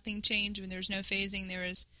 when nothing changed, when there was no phasing, there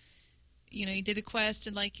was, you did the quest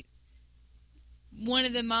and one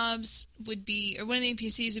of the mobs would be, or one of the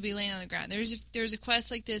NPCs would be laying on the ground. There was a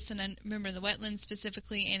quest like this, and I remember in the wetlands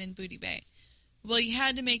specifically, and in Booty Bay. Well, you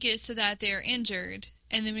had to make it so that they're injured,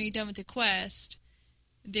 and then when you're done with the quest,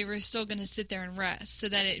 they were still going to sit there and rest, so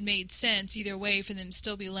that it made sense either way for them to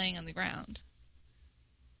still be laying on the ground.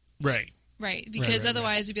 Right. Right, because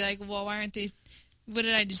otherwise it'd be like, well, why aren't they, what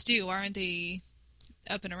did I just do? Why aren't they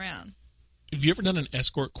up and around? Have you ever done an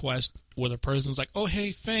escort quest where the person's like, oh, hey,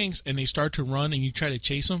 thanks, and they start to run and you try to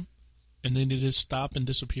chase them, and then they just stop and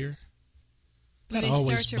disappear? That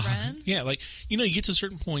always start to run? Yeah, you get to a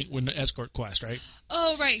certain point when the escort quest, right?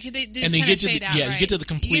 Oh, right, because they just and they kind get of to fade out, yeah, right? you get to the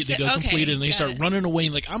complete, they go completed, and they start running away,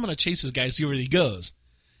 and I'm going to chase this guy, see where he goes.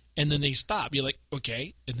 And then they stop. You're like,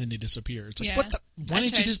 okay, and then they disappear. It's like, what the? Why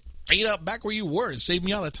didn't you just fade out back where you were and save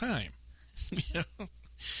me all the time?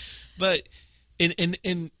 But in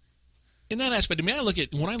that aspect, I mean,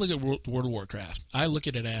 when I look at World of Warcraft, I look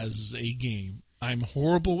at it as a game. I'm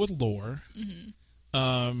horrible with lore.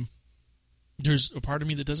 Mm-hmm. there's a part of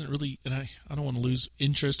me that doesn't really, and I don't want to lose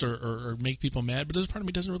interest or make people mad, but there's a part of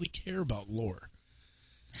me that doesn't really care about lore.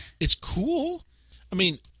 It's cool. I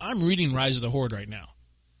mean, I'm reading Rise of the Horde right now.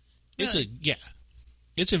 Really?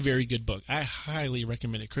 It's a very good book. I highly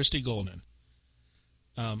recommend it. Christy Golden.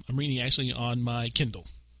 I'm reading actually on my Kindle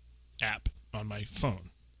app on my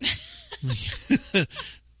phone.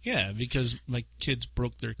 Yeah, because my kids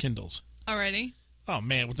broke their Kindles. Already? Oh,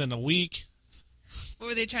 man, within a week. What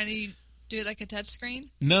were they trying to do it like a touch screen?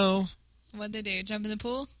 No. What'd they do? Jump in the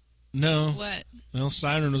pool? No. What? Well,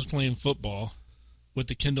 Siren was playing football with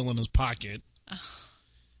the Kindle in his pocket. Oh.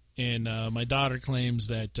 And my daughter claims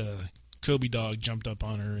that Kobe dog jumped up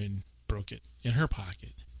on her and broke it in her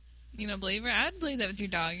pocket. You don't believe her? I'd believe that with your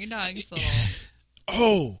dog. Your dog's a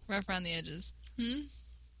little rough around the edges.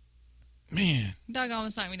 Man. Your dog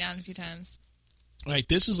almost knocked me down a few times. All right,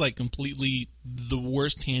 this is like completely the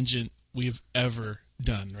worst tangent we've ever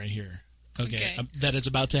done right here. Okay. That is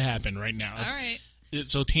about to happen right now. All right.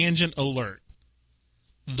 So tangent alert.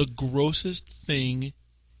 The grossest thing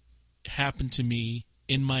happened to me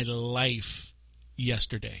in my life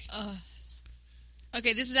yesterday.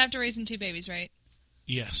 Okay, this is after raising 2 babies, right?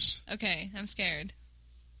 Yes. Okay, I'm scared.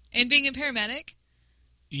 And being a paramedic?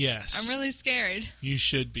 Yes. I'm really scared. You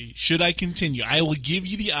should be. Should I continue? I will give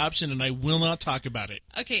you the option and I will not talk about it.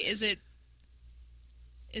 Okay, is it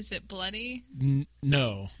bloody?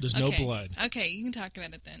 No, there's no blood. Okay, you can talk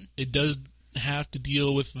about it then. It does have to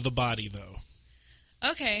deal with the body,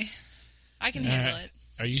 though. Okay, I can handle it.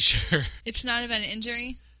 Are you sure? It's not about an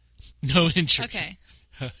injury? No injury. Okay.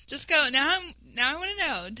 Just go. Now I want to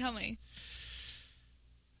know. Tell me.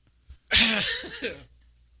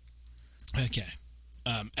 Okay.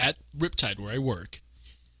 At Riptide, where I work,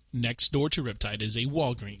 next door to Riptide is a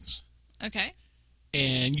Walgreens. Okay.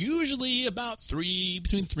 And usually about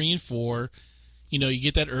between 3 and 4, you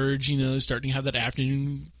get that urge, starting to have that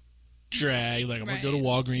afternoon drag, like I'm going to go to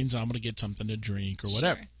Walgreens, I'm going to get something to drink or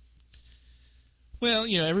whatever. Sure. Well,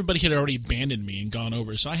 everybody had already abandoned me and gone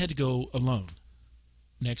over, so I had to go alone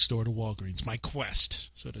next door to Walgreens, my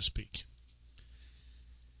quest, so to speak.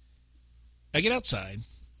 I get outside,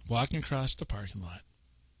 walking across the parking lot.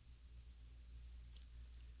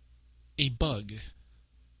 A bug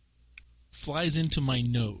flies into my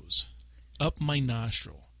nose, up my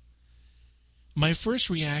nostril. My first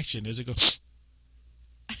reaction is to go,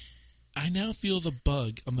 I now feel the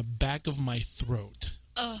bug on the back of my throat.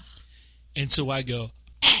 Ugh. And so I go,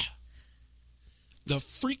 ah! The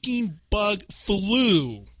freaking bug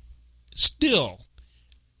flew. Still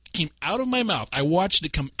came out of my mouth. I watched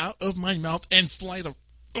it come out of my mouth and fly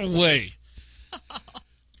away.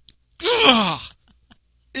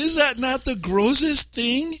 Is that not the grossest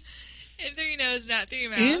thing? In through your nose, not through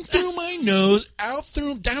your mouth. In through my nose,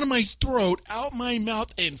 down to my throat, out my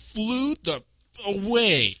mouth, and flew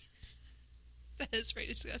away. That is pretty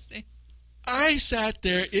disgusting. I sat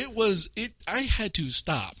there. I had to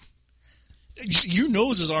stop. Your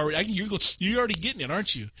nose is already. You're already getting it,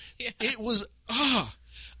 aren't you? Yeah. It was.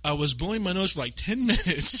 I was blowing my nose for like 10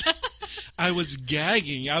 minutes. I was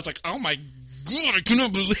gagging. I was like, "Oh my God, I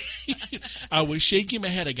cannot believe." I was shaking my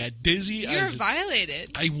head. I got dizzy. You were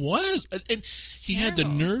violated. I was, and he had the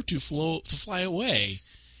nerve to fly away.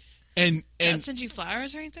 And sent you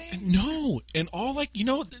flowers or anything? No, and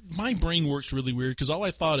my brain works really weird because all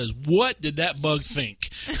I thought is, what did that bug think?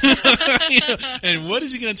 And what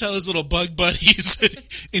is he going to tell his little bug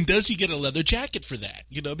buddies? And does he get a leather jacket for that?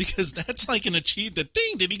 Because that's like an achievement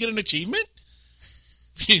thing. Did he get an achievement?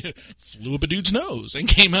 Flew up a dude's nose and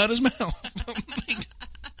came out his mouth.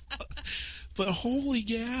 But holy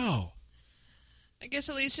cow! I guess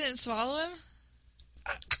at least you didn't swallow him.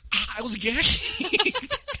 I was gagging.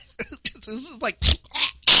 This is like,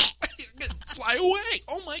 fly away.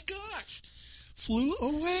 Oh my gosh. Flew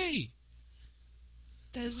away.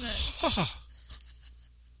 That is nuts.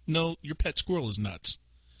 No, your pet squirrel is nuts.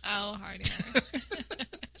 Oh, hardy.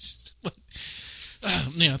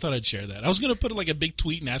 I thought I'd share that. I was going to put like a big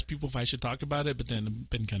tweet and ask people if I should talk about it, but then I've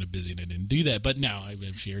been kind of busy and I didn't do that. But now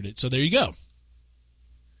I've shared it. So there you go.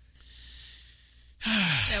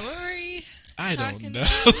 Now, what were we I don't know.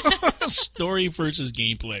 Story versus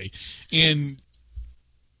gameplay. And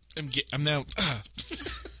I'm now...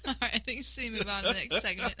 All right, I think you should move on to the next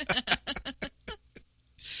segment.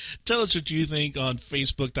 Tell us what you think on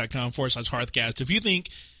Facebook.com/Hearthcast. If you think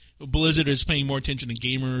Blizzard is paying more attention to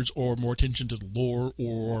gamers or more attention to the lore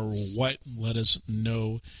or what, let us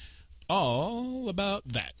know all about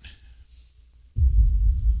that.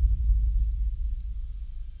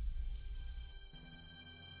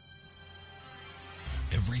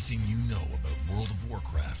 Everything you know about World of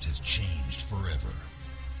Warcraft has changed forever.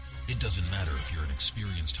 It doesn't matter if you're an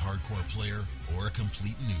experienced hardcore player or a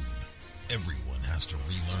complete noob. Everyone has to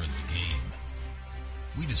relearn the game.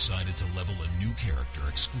 We decided to level a new character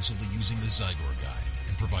exclusively using the Zygor Guide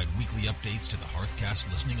and provide weekly updates to the Hearthcast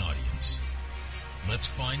listening audience. Let's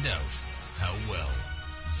find out how well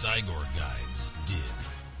Zygor Guides did.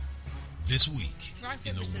 This week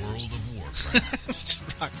in the world of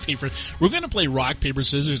Warcraft. Rock, paper. We're going to play rock, paper,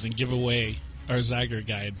 scissors and give away our Zygor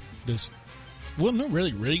Guide. Well, no,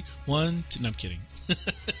 really. One, two, no, I'm kidding.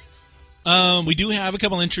 We do have a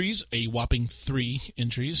couple entries, a whopping 3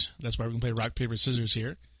 entries. That's why we're going to play rock, paper, scissors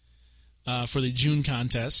here for the June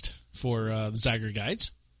contest for the Zygor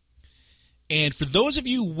Guides. And for those of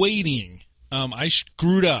you waiting, I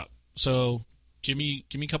screwed up. So give me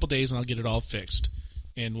a couple days and I'll get it all fixed.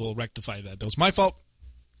 And we'll rectify that. That was my fault.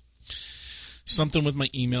 Something with my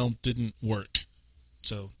email didn't work.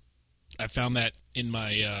 So I found that in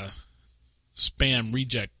my spam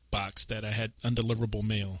reject box that I had undeliverable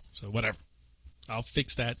mail. So whatever. I'll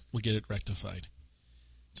fix that. We'll get it rectified.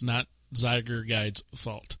 It's not Zygor Guide's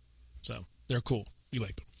fault. So they're cool. We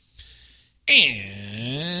like them.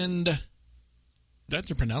 And do I have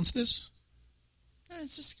to pronounce this? No,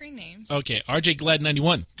 it's just screen names. Okay. RJ Glad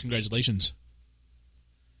 91. Congratulations.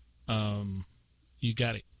 You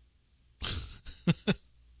got it.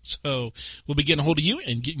 So we'll be getting a hold of you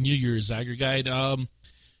and getting you your Zygor Guide.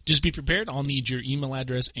 Just be prepared. I'll need your email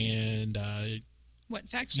address and what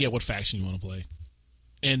faction? Yeah, what faction you want to play.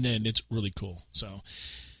 And then it's really cool. So,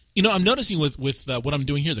 I'm noticing with what I'm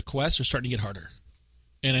doing here, the quests are starting to get harder.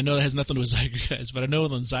 And I know that has nothing to do with Zygor Guides, but I know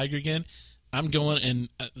on Zygor again, I'm going and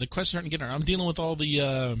the quests are starting to get harder. I'm dealing with all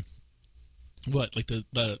the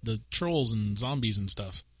the trolls and zombies and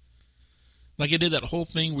stuff. Like I did that whole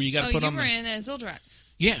thing where you got to put on. You were in as Zul'Drak.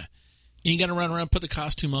 Yeah. And you got to run around, put the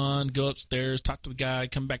costume on, go upstairs, talk to the guy,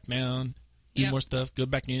 come back down, do more stuff, go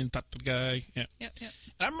back in, talk to the guy. Yeah. Yep. And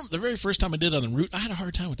I remember the very first time I did it on the route, I had a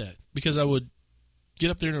hard time with that because I would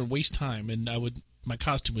get up there and waste time and my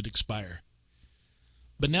costume would expire.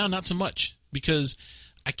 But now not so much because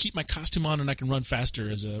I keep my costume on and I can run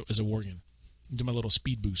faster as a worgen. Do my little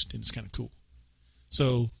speed boost and it's kind of cool.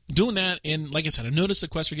 So doing that, and like I said, I noticed the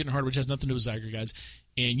quests are getting harder, which has nothing to do with Zygor Guides,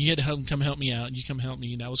 and you had to come help me out, and you come help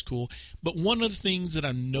me, and that was cool. But one of the things that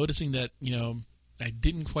I'm noticing that, I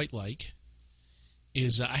didn't quite like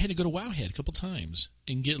is I had to go to Wowhead a couple times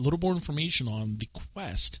and get a little more information on the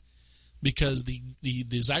quest because the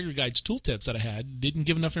Zygor Guides tooltips that I had didn't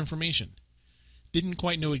give enough information. Didn't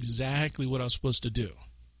quite know exactly what I was supposed to do.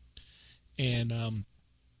 And I'm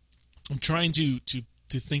trying to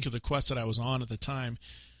think of the quest that I was on at the time.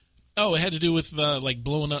 Oh, it had to do with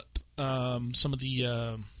blowing up some of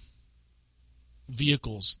the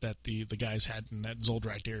vehicles that the guys had in that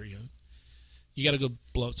Zul'Drak area. You got to go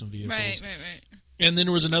blow up some vehicles. Right. And then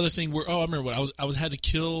there was another thing where I remember what you had to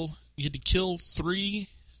kill 3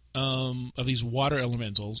 of these water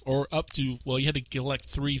elementals, or up to you had to collect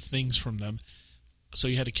 3 things from them. So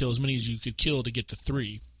you had to kill as many as you could kill to get to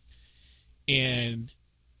 3. And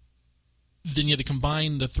then you had to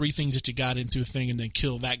combine the 3 things that you got into a thing and then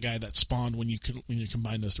kill that guy that spawned when you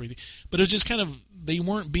combine those 3 things. But it was just kind of, they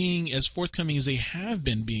weren't being as forthcoming as they have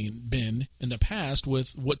been in the past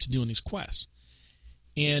with what to do in these quests.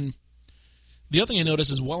 And the other thing I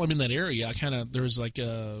noticed is while I'm in that area, there was like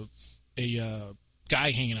a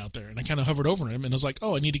guy hanging out there, and I kind of hovered over him, and I was like,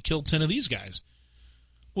 oh, I need to kill 10 of these guys.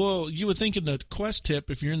 Well, you would think in the quest tip,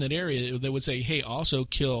 if you're in that area, they would say, hey, also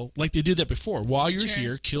kill, like they did that before. While you're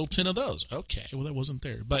here, kill 10 of those. Okay, well, that wasn't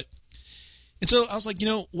there. And so I was like,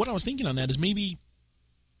 what I was thinking on that is maybe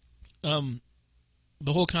the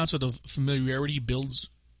whole concept of familiarity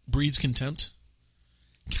breeds contempt.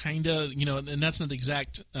 Kind of, and that's not the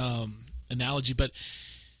exact analogy, but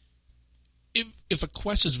if a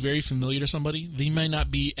quest is very familiar to somebody, they might not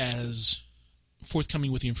be as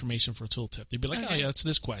forthcoming with the information for a tooltip. They'd be like, oh yeah, it's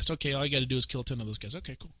this quest. Okay, all you got to do is kill 10 of those guys.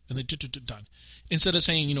 Okay, cool. And then done. Instead of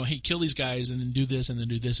saying, hey, kill these guys and then do this and then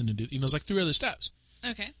do this and then do, it's like 3 other steps.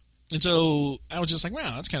 Okay. And so I was just like,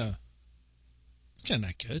 wow, that's kind of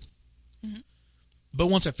not good. Mm-hmm. But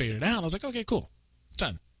once I figured it out, I was like, okay, cool,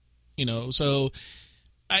 done. So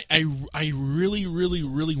I really, really,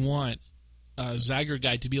 really want Zygor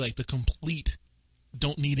Guide to be like the complete,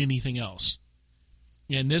 don't need anything else.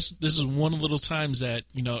 And this is one of the little times that,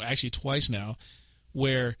 actually twice now,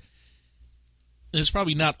 where it's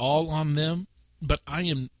probably not all on them, but I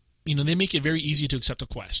am, they make it very easy to accept a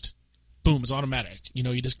quest. Boom, it's automatic.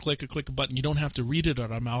 You just click a button. You don't have to read it,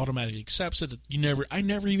 or it automatically accepts it. I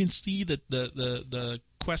never even see the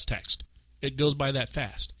quest text. It goes by that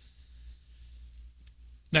fast.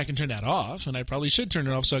 Now, I can turn that off, and I probably should turn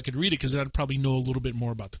it off so I could read it, because then I'd probably know a little bit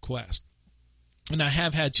more about the quest. And I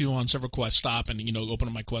have had to, on several quests, stop and, open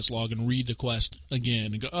up my quest log and read the quest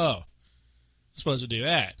again and go, oh, I'm supposed to do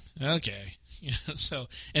that. Okay. So,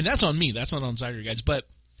 and that's on me. That's not on Zyger Guides, but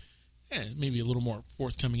maybe a little more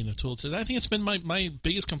forthcoming in the tooltips. I think it's been my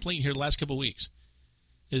biggest complaint here the last couple of weeks,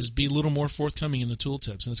 is be a little more forthcoming in the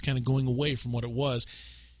tooltips, and it's kind of going away from what it was,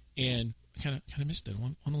 and I kind of missed it. I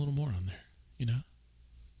want a little more on there,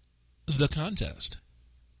 The contest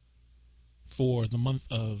for the month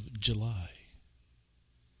of July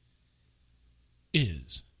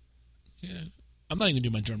is, I'm not even going to do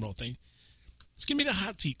my drum roll thing. It's going to be the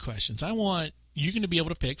hot seat questions. You're going to be able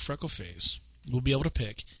to pick, Freckleface will be able to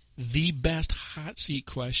pick the best hot seat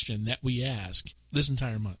question that we ask this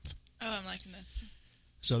entire month. Oh, I'm liking this.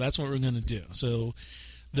 So that's what we're going to do. So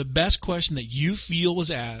the best question that you feel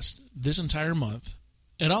was asked this entire month,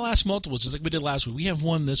 and I'll ask multiples just like we did last week. We have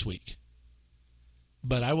one this week.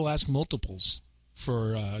 But I will ask multiples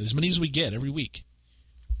for as many as we get every week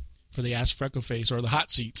for the Ask Freckleface or the Hot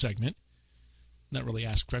Seat segment. Not really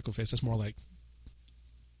Ask Freckleface. That's more like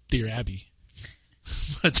Dear Abby.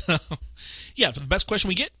 But, for the best question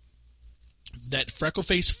we get, that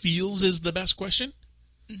Freckleface feels is the best question,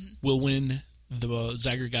 will win the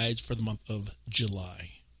Zyger Guides for the month of July.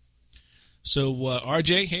 So,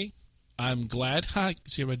 RJ, hey, I'm glad. Hi,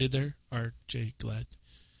 see what I did there? RJ, glad.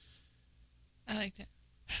 I like that.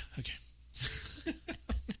 Okay.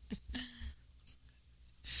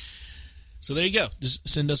 So there you go. Just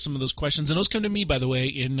send us some of those questions. And those come to me, by the way,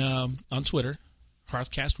 on Twitter,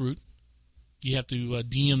 Hearthcast Root. You have to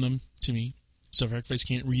DM them to me, so Freckleface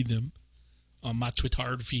can't read them on my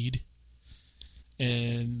Twitter feed.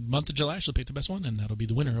 And month of July, she'll pick the best one, and that'll be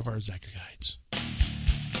the winner of our Zyger Guides.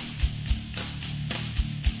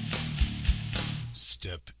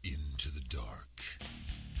 Step into the dark.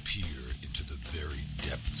 Peer into the very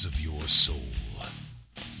depths of your soul.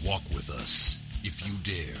 Walk with us, if you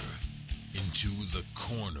dare, into the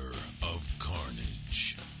corner of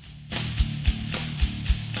carnage.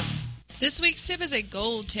 This week's tip is a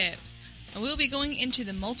gold tip. We'll be going into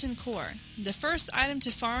the Molten Core. The first item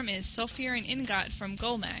to farm is Sulfurian Ingot from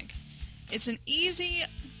Goldmag. It's an easy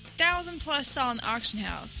 1,000+ sell in the auction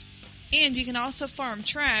house. And you can also farm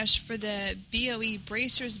trash for the BOE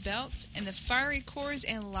Bracers belts and the Fiery Cores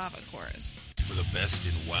and Lava Cores. For the best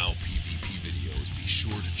in WoW PvP videos, be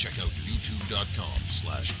sure to check out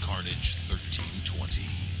youtube.com/carnage1320.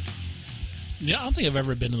 Yeah, I don't think I've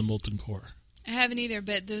ever been to the Molten Core. I haven't either,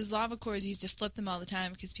 but those lava cores, you used to flip them all the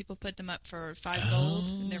time because people put them up for 5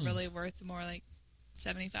 gold, and they're really worth more like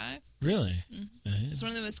 75. Really? Mm-hmm. It's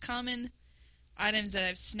one of the most common items that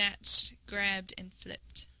I've snatched, grabbed, and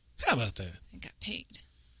flipped. How about that? And got paid.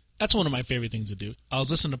 That's one of my favorite things to do. I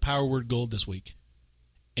was listening to Power Word Gold this week,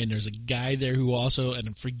 and there's a guy there who also,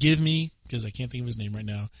 and forgive me because I can't think of his name right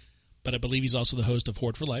now, but I believe he's also the host of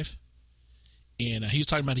Horde for Life. And he was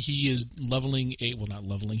talking about he is not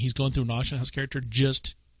leveling. He's going through an auction house character,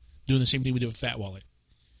 just doing the same thing we do with Fat Wallet.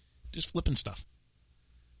 Just flipping stuff.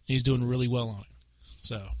 And he's doing really well on it.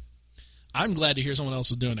 So, I'm glad to hear someone else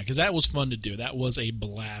is doing that, because that was fun to do. That was a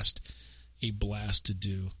blast to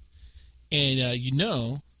do. And,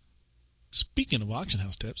 speaking of auction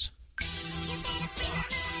house tips,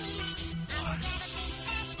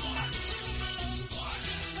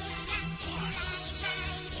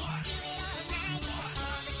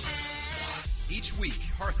 Each week,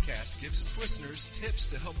 Hearthcast gives its listeners tips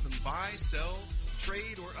to help them buy, sell,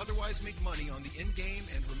 trade, or otherwise make money on the in-game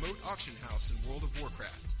and remote auction house in World of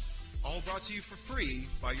Warcraft. All brought to you for free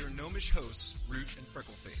by your gnomish hosts, Root and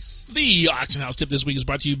Freckleface. The auction house tip this week is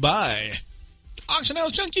brought to you by Auction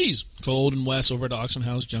House Junkies. Cold and Wes over at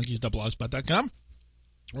auctionhousejunkies.blogspot.com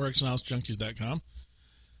or auctionhousejunkies.com.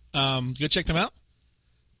 Go check them out.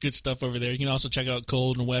 Good stuff over there. You can also check out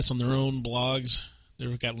Cold and Wes on their own blogs.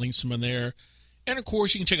 They've got links to them in there. And, of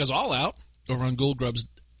course, you can check us all out over on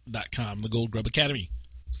goldgrubs.com, the Gold Grub Academy.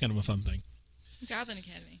 It's kind of a fun thing. Goblin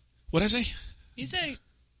Academy. What'd I say? You said...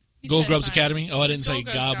 Gold Grubs Academy? Oh, I didn't say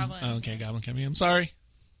Goblin. Oh, okay, Goblin Academy. I'm sorry.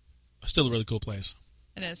 Still a really cool place.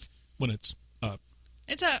 It is. When it's up.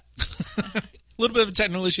 It's up. A little bit of a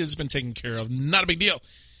technical issue that's been taken care of. Not a big deal.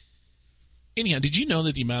 Anyhow, did you know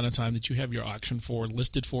that the amount of time that you have your auction for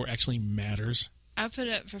listed for actually matters? I put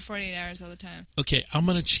it up for 48 hours all the time. Okay, I'm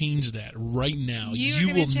going to change that right now.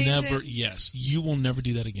 You will never. Yes, you will never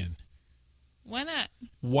do that again. Why not?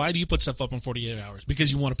 Why do you put stuff up in 48 hours?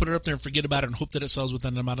 Because you want to put it up there and forget about it and hope that it sells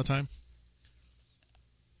within an amount of time?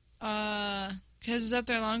 Because it's up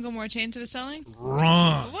there longer, more chance of it selling?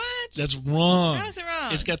 Wrong. What? That's wrong. How is it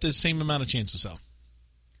wrong? It's got the same amount of chance to sell.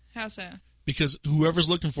 How so? Because whoever's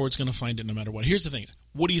looking for it's going to find it no matter what. Here's the thing.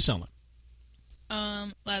 What are you selling?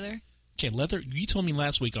 Leather. Okay, leather. You told me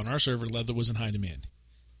last week on our server leather was in high demand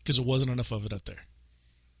because there wasn't enough of it up there.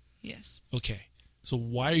 Yes. Okay. So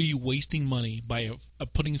why are you wasting money by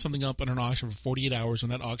putting something up on an auction for 48 hours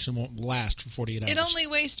when that auction won't last for 48 hours? It only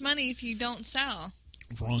wastes money if you don't sell.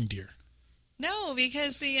 Wrong, dear. No,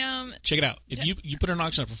 because the Check it out. If you put an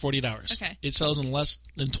auction up for 48 hours, okay, it sells in less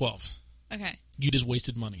than 12. Okay. You just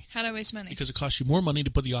wasted money. How do I waste money? Because it costs you more money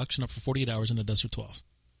to put the auction up for 48 hours than it does for 12.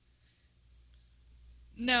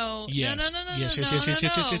 No. Yes. No. Yes.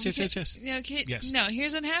 Okay. Yes. No,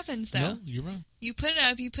 here's what happens, though. No, you're wrong. You put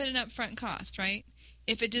an upfront cost, right?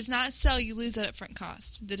 If it does not sell, you lose that upfront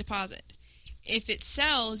cost, the deposit. If it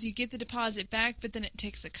sells, you get the deposit back, but then it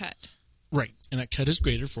takes a cut. Right. And that cut is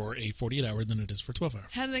greater for a 48 hour than it is for 12 hour.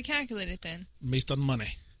 How do they calculate it then? Based on money.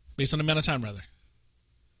 Based on the amount of time, rather.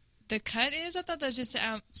 The cut is? I thought that's just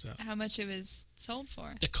how much it was sold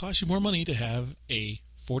for. It costs you more money to have a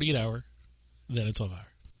 48 hour than a 12 hour.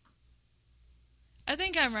 I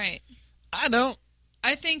think I'm right. I don't.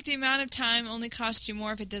 I think the amount of time only costs you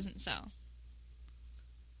more if it doesn't sell.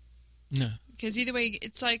 No. Because either way,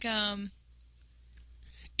 it's like...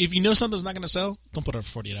 If you know something's not going to sell, don't put it up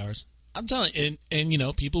for 48 hours. I'm telling you. And you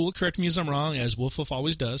know, people will correct me as I'm wrong, as Wolf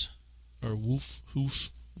always does. Or Woof.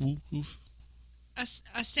 I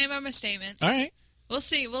stand by my statement. All right. We'll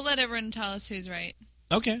see. We'll let everyone tell us who's right.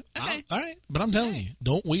 Okay. Okay. All right. But I'm telling you,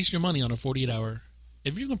 don't waste your money on a 48 hour.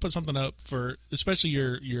 If you're going to put something up for, especially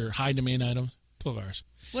your high demand item, 12 hours.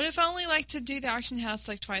 What if I only like to do the auction house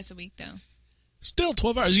like twice a week, though? Still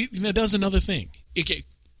 12 hours. It does another thing.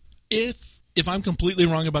 If I'm completely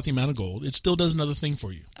wrong about the amount of gold, it still does another thing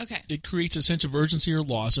for you. Okay. It creates a sense of urgency or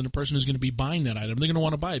loss in the person who's going to be buying that item. They're going to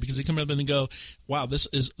want to buy it because they come up and they go, wow, this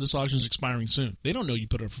auction is expiring soon. They don't know you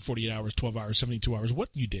put it up for 48 hours, 12 hours, 72 hours, what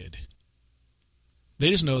you did. They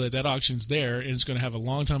just know that auction's there and it's going to have a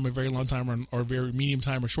long time, a very long time, or a very medium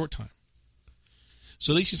time or short time.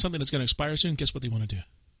 So they see something that's going to expire soon, guess what they want to do?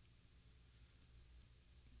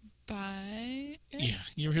 Buy it? Yeah.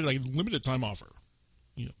 You ever hear like limited time offer?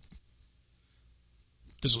 You know,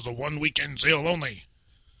 this is a 1 weekend sale only.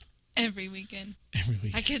 Every weekend. Every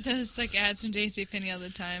weekend. I get those like ads from JCPenney all the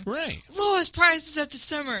time. Right. Lowest prices at the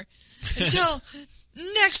summer until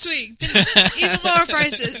next week. Even lower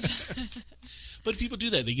prices. But people do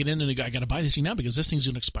that. They get in and they go, I got to buy this thing now because this thing's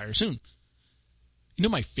going to expire soon. You know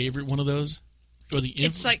my favorite one of those? Or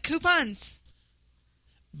it's like coupons.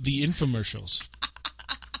 The infomercials.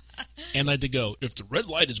 And I had to go, if the red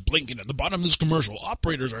light is blinking at the bottom of this commercial,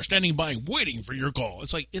 operators are standing by waiting for your call.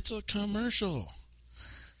 It's like, it's a commercial.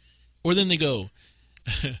 Or then they go,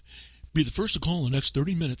 be the first to call in the next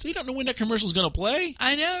 30 minutes. They don't know when that commercial is going to play.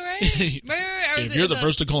 I know, right? If you're the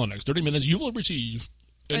first to call in the next 30 minutes, you will receive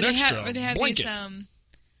an extra blanket. Or they have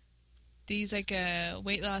these like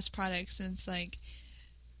weight loss products, and it's like,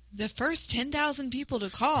 the first 10,000 people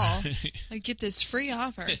to call like get this free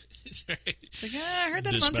offer. That's right. It's like, I heard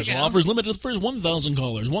that this a month special ago. offer is limited to the first 1,000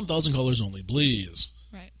 callers. 1,000 callers only, please.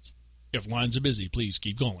 Right. If lines are busy, please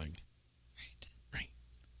keep calling. Right.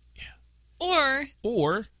 Yeah.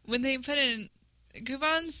 Or when they put in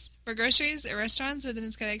coupons for groceries at restaurants, but then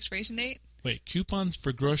it's got an expiration date. Wait, coupons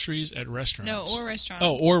for groceries at restaurants? No, or restaurants.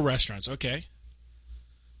 Oh, or restaurants. Okay.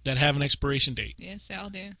 That have an expiration date. Yes, they all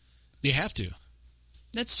do. They have to.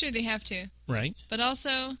 That's true, they have to. Right. But also,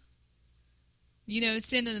 it's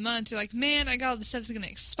the end of the month. You're like, man, I got all the stuff that's going to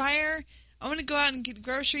expire. I want to go out and get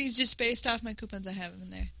groceries just based off my coupons I have in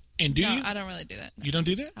there. And do you? I don't really do that. No. You don't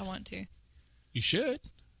do that? I want to. You should.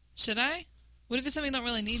 Should I? What if it's something I don't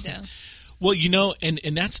really need, though? Well,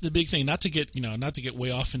 and that's the big thing. Not to get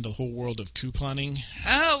way off into the whole world of couponing.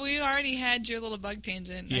 Oh, we already had your little bug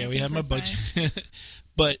tangent. Yeah, we had my bug.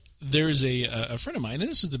 But there's a friend of mine, and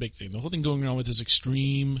this is the big thing. The whole thing going on with this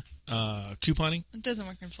extreme couponing. It doesn't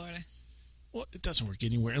work in Florida. Well, it doesn't work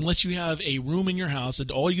anywhere unless you have a room in your house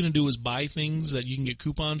that all you're going to do is buy things that you can get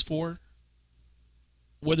coupons for.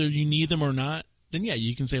 Whether you need them or not, then yeah,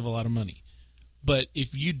 you can save a lot of money. But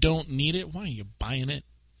if you don't need it, why are you buying it?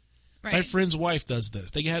 Right. My friend's wife does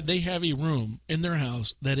this. They have a room in their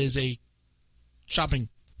house that is a shopping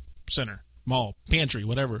center, mall, pantry,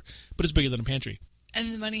 whatever, but it's bigger than a pantry.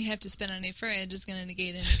 And the money you have to spend on a fridge is going to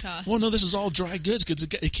negate any cost. Well, no, this is all dry goods because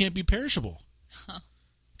it can't be perishable.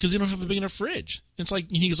 Because they don't have a big enough fridge. It's like,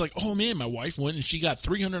 he's like, oh man, my wife went and she got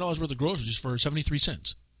 $300 worth of groceries for 73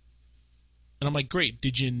 cents. And I'm like, great,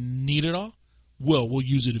 did you need it all? Well, we'll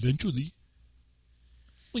use it eventually.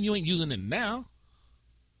 Well, you ain't using it now.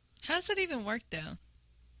 How does that even work, though?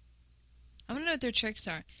 I want to know what their tricks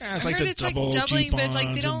are. Yeah, it's like the double doubling, but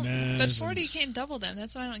like they don't. and But Florida, you can't double them.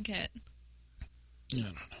 That's what I don't get. I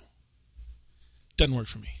don't know. Doesn't work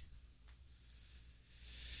for me.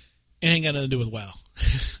 It ain't got nothing to do with WoW.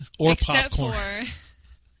 Or popcorn.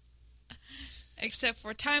 Except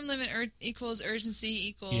for time limit equals urgency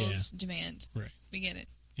equals demand. Right. We get it.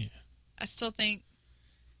 Yeah. I still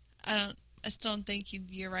don't think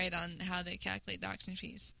you're right on how they calculate the auction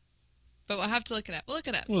fees. But we'll have to look it up. We'll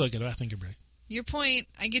look it up. I think you're right. Your point,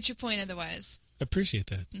 I get your point otherwise. I appreciate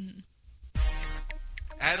that. Mm-hmm.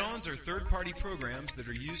 Add-ons are third-party programs that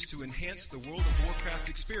are used to enhance the World of Warcraft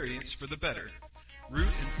experience for the better. Root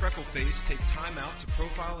and Freckleface take time out to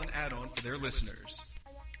profile an add-on for their listeners.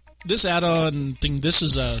 This add-on thing, this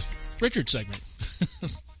is a Richard segment.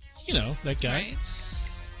 You know, that guy. Right.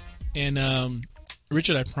 And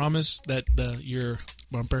Richard, I promise that your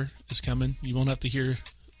bumper is coming. You won't have to hear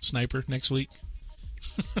Sniper next week.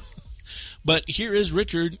 But here is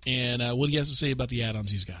Richard, and what he has to say about the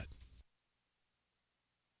add-ons he's got.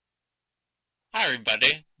 Hi,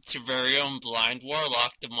 everybody. It's your very own blind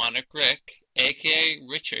warlock, Demonic Rick, aka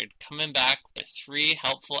Richard, coming back with 3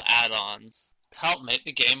 helpful add-ons to help make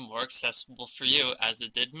the game more accessible for you as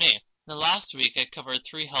it did me. Now, last week I covered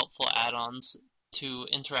 3 helpful add-ons to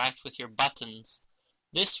interact with your buttons.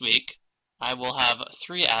 This week, I will have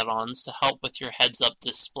 3 add-ons to help with your heads-up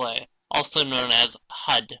display, also known as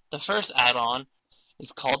HUD. The first add-on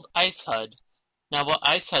is called Ice HUD. Now, what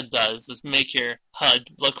Ice HUD does is make your HUD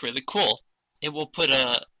look really cool. It will put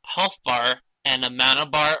a health bar and a mana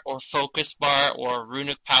bar or focus bar or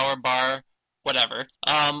runic power bar, whatever,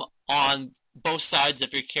 on both sides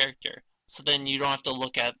of your character. So then you don't have to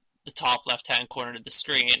look at the top left-hand corner of the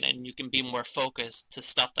screen, and you can be more focused to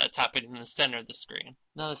stuff that's happening in the center of the screen.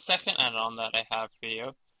 Now, the second add-on that I have for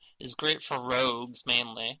you is great for rogues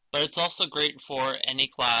mainly, but it's also great for any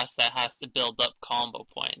class that has to build up combo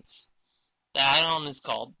points. The add-on is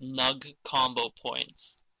called Nug Combo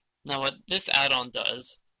Points. Now, what this add-on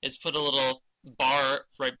does is put a little bar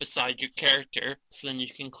right beside your character, so then you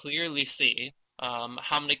can clearly see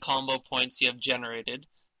how many combo points you have generated.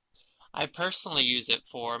 I personally use it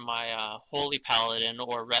for my Holy Paladin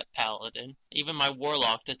or Ret Paladin, even my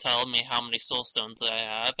Warlock to tell me how many Soul Stones I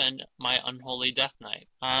have, and my Unholy Death Knight.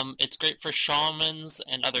 It's great for Shamans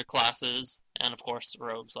and other classes, and of course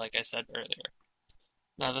Rogues, like I said earlier.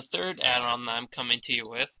 Now, the third add-on that I'm coming to you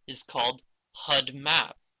with is called HUD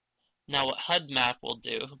Map. Now, what HUD Map will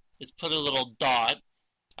do is put a little dot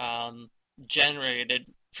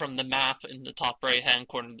generated from the map in the top right-hand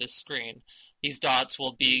corner of the screen. These dots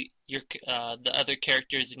will be the other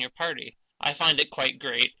characters in your party. I find it quite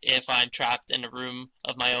great if I'm trapped in a room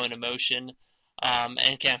of my own emotion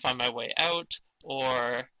and can't find my way out,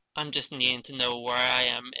 or I'm just needing to know where I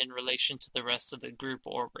am in relation to the rest of the group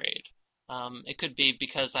or raid. It could be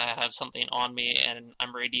because I have something on me and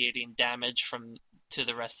I'm radiating damage to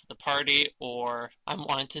the rest of the party, or I'm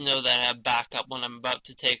wanting to know that I have backup when I'm about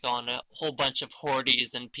to take on a whole bunch of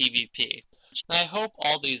hordes in PvP. And I hope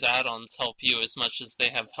all these add-ons help you as much as they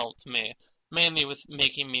have helped me, mainly with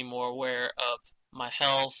making me more aware of my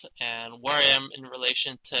health and where I am in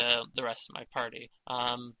relation to the rest of my party.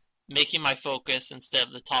 Making my focus instead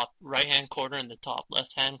of the top right-hand corner and the top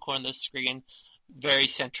left-hand corner of the screen very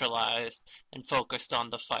centralized and focused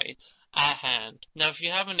on the fight at hand. Now, if you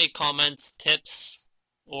have any comments, tips,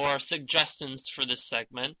 or suggestions for this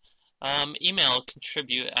segment, email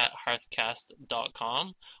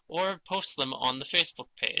contribute@hearthcast.com or post them on the Facebook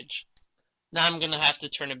page. Now I'm going to have to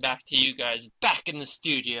turn it back to you guys back in the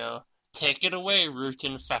studio. Take it away, Root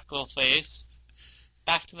and Freckleface.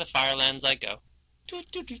 Back to the Firelands I go.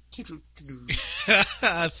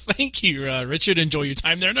 Thank you, Richard. Enjoy your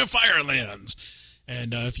time there in the Firelands.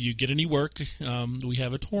 And if you get any work, we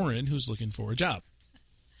have a Tauren who's looking for a job.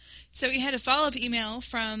 So we had a follow-up email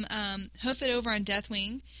from Hoof It over on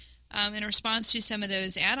Deathwing in response to some of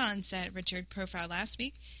those add-ons that Richard profiled last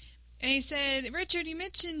week. And he said, Richard, you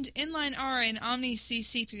mentioned Inline Aura and Omni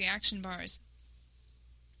CC for your action bars.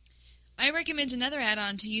 I recommend another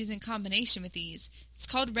add-on to use in combination with these. It's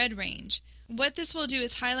called Red Range. What this will do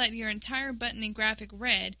is highlight your entire button in graphic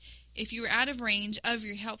red if you are out of range of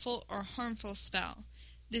your helpful or harmful spell.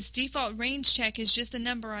 This default range check is just the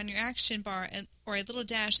number on your action bar or a little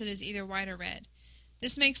dash that is either white or red.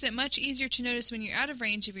 This makes it much easier to notice when you're out of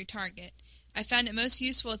range of your target. I found it most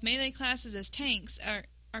useful with melee classes as tanks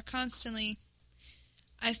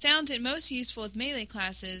I found it most useful with melee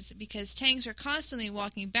classes because tanks are constantly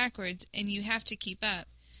walking backwards and you have to keep up.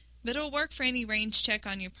 But it'll work for any range check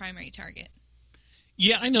on your primary target.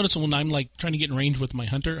 Yeah, I notice when I'm like trying to get in range with my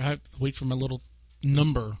hunter, I have to wait for my little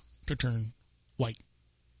number to turn white.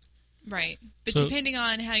 Right. But depending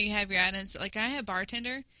on how you have your add-ins, like I have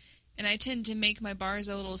Bartender, And I tend to make my bars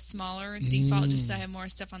a little smaller default just so I have more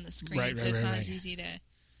stuff on the screen. So it's not as easy to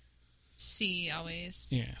see always.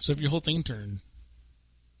 Yeah, so if your whole thing turned...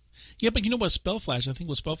 Yeah, but you know what, Spell Flash, I think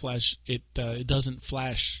with Spell Flash, it doesn't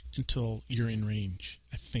flash until you're in range,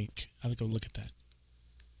 I think. I'll have to go look at that.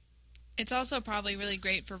 It's also probably really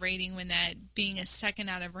great for raiding when that being a second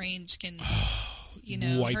out of range can, hurt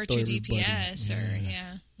your DPS.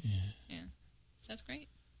 Yeah. So that's great.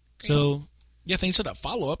 So, yeah, thanks for that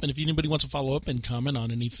follow-up. And if anybody wants to follow up and comment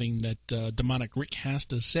on anything that Demonic Rick has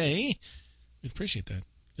to say, we'd appreciate that.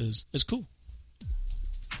 Because it's cool.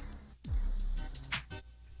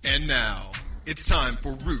 And now, it's time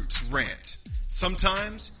for Roots Rant.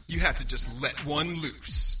 Sometimes you have to just let one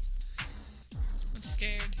loose. I'm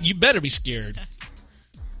scared. You better be scared.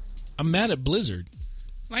 I'm mad at Blizzard.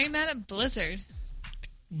 Why are you mad at Blizzard?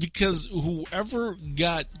 Because whoever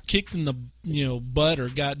got kicked in the butt or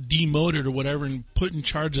got demoted or whatever and put in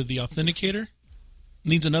charge of the authenticator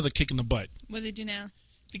needs another kick in the butt. What do they do now?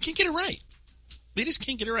 They can't get it right. They just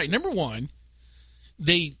can't get it right. Number one,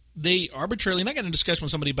 they arbitrarily, and I got in a discussion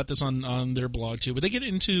with somebody about this on their blog too, but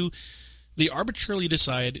they arbitrarily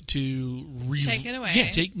decide to take it away.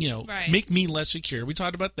 Yeah, make me less secure. We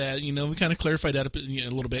talked about that. We kind of clarified that a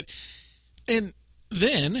little bit. And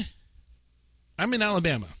then I'm in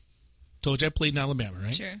Alabama. Told you I played in Alabama,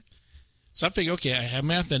 right? Sure. So I figure, okay, I have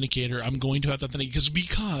my authenticator. I'm going to have to authenticate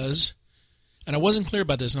because, and I wasn't clear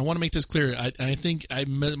about this, and I want to make this clear. I think I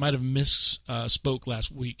might have misspoke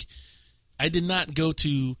last week. I did not go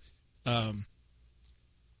to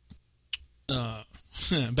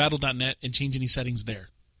Battle.net and change any settings there.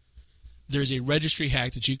 There's a registry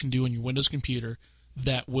hack that you can do on your Windows computer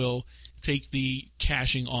that will take the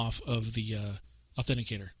caching off of the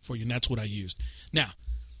authenticator for you, and that's what I used. Now,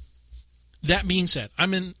 that being said,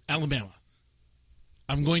 I'm in Alabama.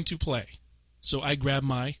 I'm going to play. So I grab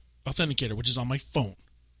my authenticator, which is on my phone,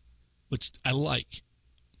 which I like.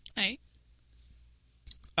 Right.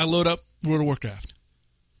 I load up World of Warcraft.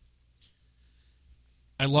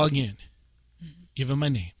 I log in. Give him my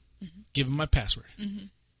name. Give him my password.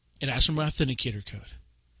 It asks for my authenticator code.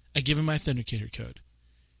 I give him my authenticator code.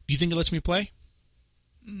 Do you think it lets me play?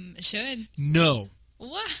 It should. No.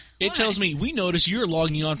 What? It tells me, we notice you're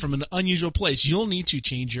logging on from an unusual place. You'll need to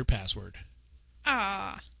change your password.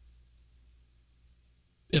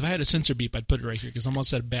 If I had a censor beep, I'd put it right here because I almost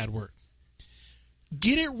said a bad word.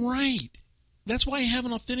 Get it right. That's why I have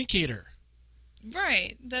an authenticator.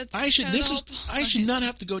 Right. I should not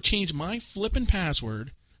have to go change my flipping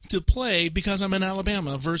password to play because I'm in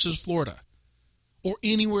Alabama versus Florida or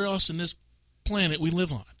anywhere else in this planet we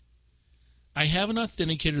live on. I have an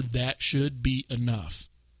authenticator. That should be enough.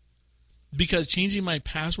 Because changing my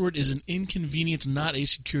password is an inconvenience, not a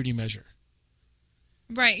security measure.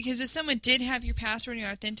 Right, because if someone did have your password and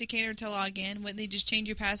your authenticator to log in, wouldn't they just change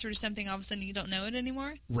your password to something all of a sudden you don't know it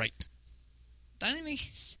anymore? Right. That didn't make...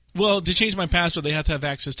 Well, to change my password, they have to have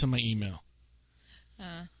access to my email.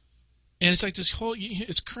 And it's like this whole...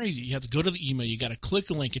 It's crazy. You have to go to the email. You got to click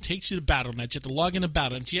a link. It takes you to Battle.net. You have to log into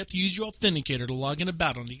Battle.net. You have to use your authenticator to log into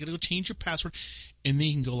Battle.net. You got to go change your password, and then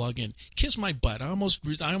you can go log in. Kiss my butt. I almost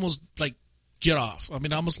like get off. I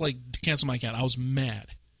mean, I almost like cancel my account. I was mad.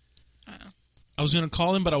 I was going to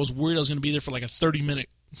call him, but I was worried I was going to be there for like a 30-minute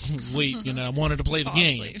wait. I wanted to play the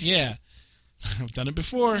game. Asleep. Yeah. I've done it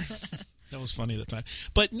before. That was funny at the time.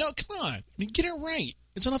 But no, come on. I mean, get it right.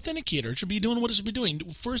 It's an authenticator. It should be doing what it should be doing.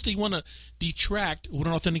 First, they want to detract what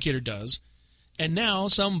an authenticator does. And now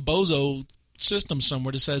some bozo system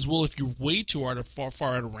somewhere that says, well, if you're way too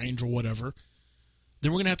far out of range or whatever,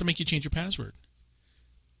 then we're going to have to make you change your password.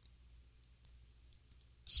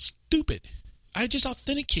 Stupid. I just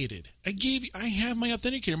authenticated. I have my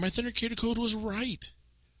authenticator. My authenticator code was right.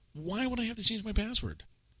 Why would I have to change my password?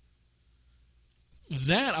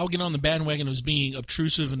 That I'll get on the bandwagon as being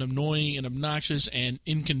obtrusive and annoying and obnoxious and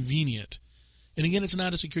inconvenient. And again, it's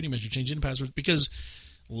not a security measure, changing the password, because,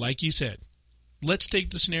 like you said, let's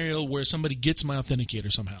take the scenario where somebody gets my authenticator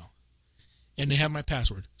somehow, and they have my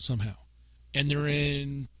password somehow, and they're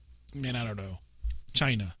in, I don't know,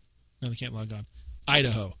 China. No, they can't log on.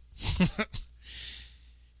 Idaho.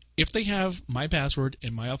 If they have my password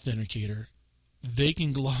and my authenticator, they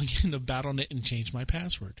can log into Battle.net and change my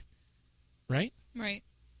password. Right? Right.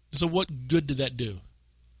 So what good did that do?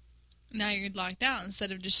 Now you're locked out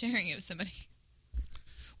instead of just sharing it with somebody.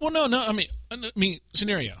 Well, no. I mean,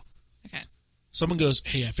 scenario. Okay. Someone goes,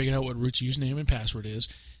 hey, I figured out what Root's username and password is,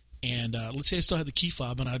 and let's say I still have the key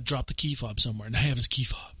fob, and I dropped the key fob somewhere, and I have his key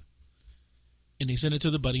fob. And they send it to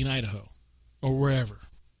the buddy in Idaho, or wherever.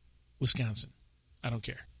 Wisconsin. I don't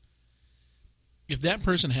care. if that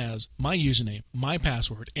person has my username, my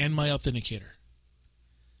password, and my authenticator,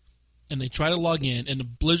 and they try to log in, and the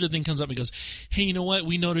Blizzard thing comes up and goes, hey, you know what?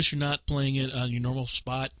 We noticed you're not playing it on your normal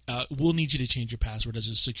spot. We'll need you to change your password as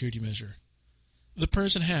a security measure. The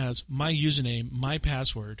person has my username, my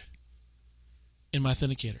password, and my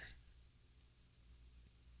authenticator.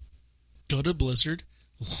 Go to Blizzard,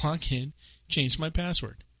 log in, change my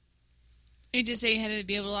password. You just say you had to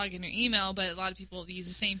be able to log in your email, but a lot of people use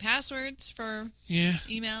the same passwords for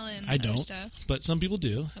email and other stuff. But some people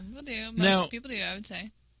do. Some people do. Most people do, I would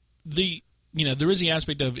say. There is the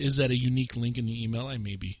aspect of, is that a unique link in the email? It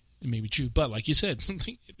may be true. But like you said,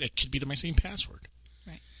 it could be my same password.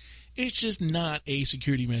 Right. It's just not a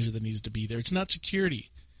security measure that needs to be there. It's not security.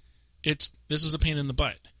 This is a pain in the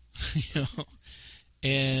butt.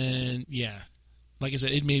 And yeah, like I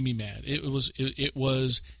said, it made me mad. It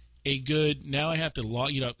was a good, now I have to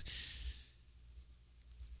log,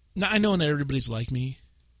 now I know not everybody's like me.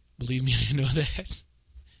 Believe me, I know that.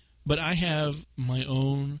 But I have my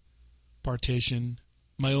own partition,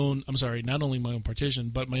 not only my own partition,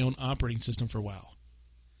 but my own operating system for WoW.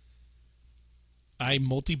 I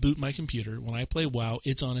multi-boot my computer. When I play WoW,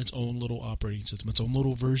 it's on its own little operating system, its own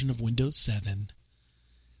little version of Windows 7.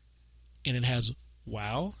 And it has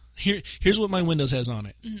WoW. Here's what my Windows has on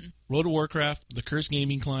it. Mm-hmm. World of Warcraft, the Curse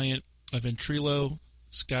Gaming Client, Ventrilo,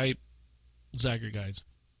 Skype, Zyger Guides.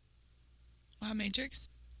 WoW Matrix?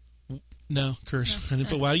 No, Curse. I didn't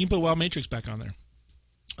put WoW. You can put WoW Matrix back on there.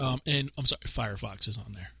 And I'm sorry, Firefox is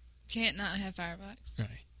on there. Can't not have Firefox. Right.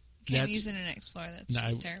 Can't use Internet Explorer. That's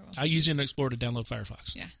just terrible. I use Internet Explorer to download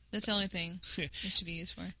Firefox. Yeah, that's the only thing it should be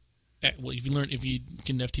used for. Well, if you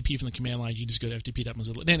can FTP from the command line, you just go to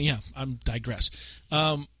ftp.mozilla. Then, yeah, I'm digress.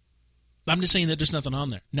 I'm just saying that there's nothing on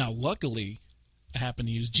there. Now, luckily, I happen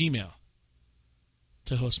to use Gmail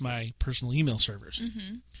to host my personal email servers.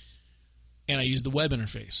 Mm-hmm. And I use the web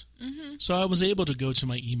interface. Mm-hmm. So I was able to go to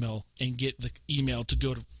my email and get the email to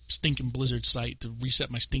go to stinking Blizzard site to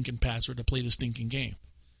reset my stinking password to play the stinking game.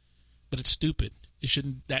 But it's stupid. It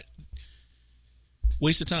shouldn't. That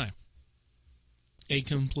waste of time. A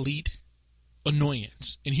complete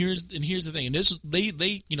annoyance. And here's the thing. And this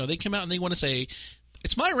they come out and they want to say,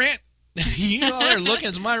 it's my rant. You all are looking,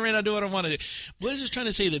 it's my rant. I do what I want to do. Blizzard's trying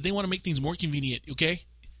to say that they want to make things more convenient. Okay,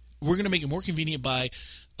 we're going to make it more convenient by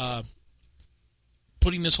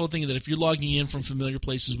putting this whole thing that if you're logging in from familiar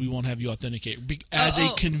places, we won't have you authenticate as a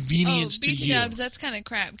convenience to you. BT-dubs, that's kind of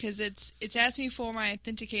crap because it's asked me for my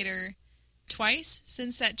authenticator twice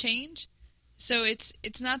since that change. So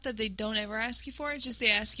it's not that they don't ever ask you for it, it's just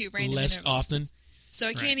they ask you randomly. Less often. So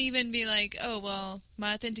I can't even be like, oh, well,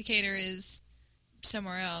 my authenticator is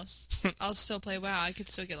somewhere else. I'll still play WoW. I could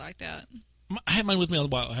still get locked out. I have mine with me on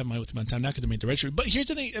WoW. I have mine with me on time now because I made the registry. But here's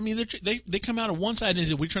the thing. I mean, they come out on one side and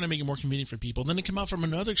say, we're trying to make it more convenient for people. Then they come out from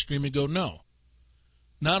another extreme and go, no.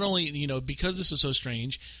 Not only, because this is so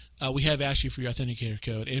strange, we have asked you for your authenticator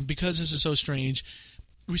code. And because this is so strange,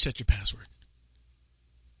 reset your password.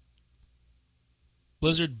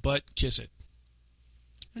 Blizzard, butt, kiss it.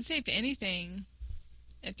 I'd say if anything,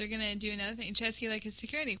 if they're going to do another thing, just ask you like a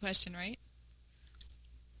security question, right?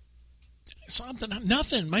 Something,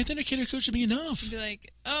 nothing. My authenticator code should be enough. Be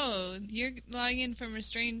like, oh, you're logging in from a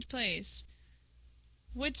strange place.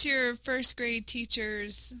 What's your first grade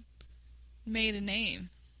teacher's maiden name?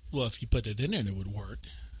 Well, if you put it in there, it would work.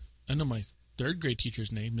 I know my third grade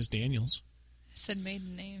teacher's name, Miss Daniels. I said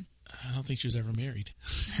maiden name. I don't think she was ever married.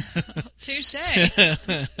 Touche.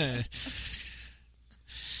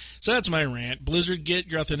 So that's my rant. Blizzard, get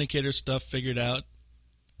your authenticator stuff figured out.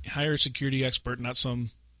 Hire a security expert, not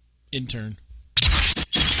some intern.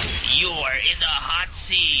 You're in the hot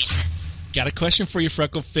seat. Got a question for you,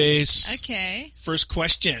 Freckleface. Okay. First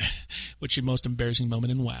question. What's your most embarrassing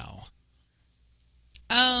moment in WoW?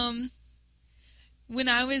 When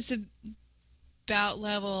I was about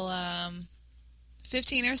level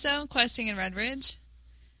 15 or so, questing in Redbridge,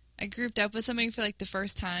 I grouped up with somebody for like the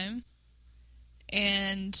first time.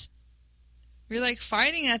 And we were like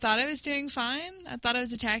fighting. I thought I was doing fine. I thought I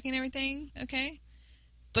was attacking everything. Okay.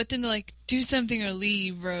 But then they're like, do something or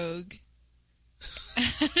leave, rogue.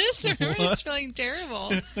 I just remember just feeling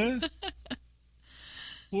terrible.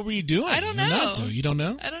 What were you doing? I don't know. You don't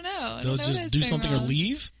know? I don't know. Those just do something wrong. Or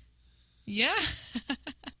leave? Yeah.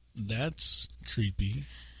 That's creepy.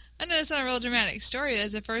 I know it's not a real dramatic story.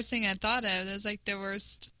 That's the first thing I thought of. That was like the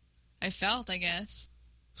worst I felt, I guess.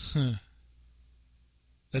 Huh.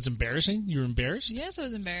 That's embarrassing? You were embarrassed? Yes, I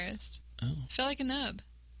was embarrassed. Oh. I felt like a nub.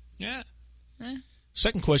 Yeah.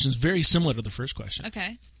 Second question is very similar to the first question.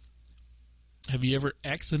 Okay. Have you ever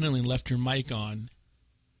accidentally left your mic on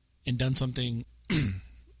and done something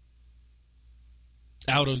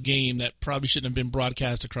out of game that probably shouldn't have been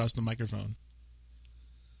broadcast across the microphone,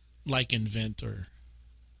 like in Vent or.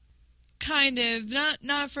 Kind of,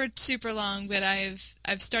 not for super long, but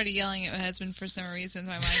I've started yelling at my husband for some reason.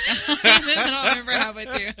 My mic, I don't remember halfway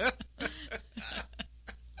through.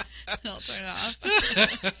 I'll turn it off.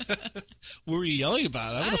 What were you yelling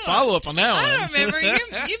about? I'm going to follow up on that one. I don't remember.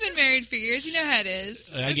 You've been married for years. You know how it is.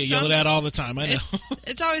 I get yelled at all the time. I know.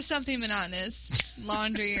 It's always something monotonous.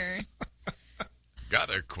 Laundry or...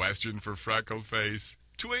 Got a question for Freckleface?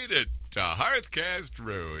 Tweet it to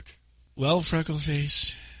HearthCastRoot. Well,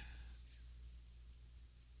 Freckleface,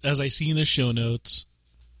 as I see in the show notes,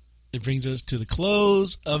 it brings us to the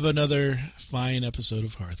close of another fine episode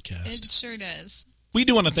of Hearthcast. It sure does. We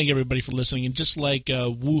do want to thank everybody for listening, and just like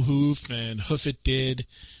Woohoof and Hoofit did,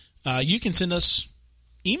 you can send us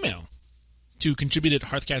email to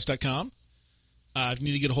contribute@hearthcast.com. If you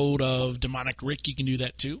need to get a hold of Demonic Rick, you can do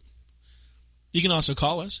that too. You can also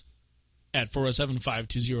call us at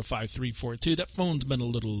 407-520-5342. That phone's been a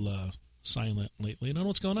little silent lately. I don't know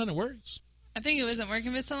what's going on. It works. I think it wasn't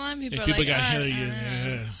working for so long. People got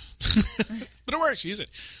but it works. Use it.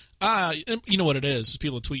 You know what it is?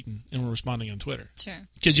 People are tweeting and we're responding on Twitter. Sure.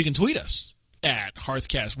 Because you can tweet us at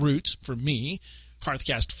HearthCastRoots for me,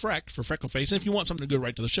 HearthCastFreck for Freckleface. And if you want something to go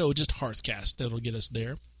right to the show, just Hearthcast. That'll get us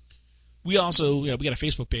there. We also, we got a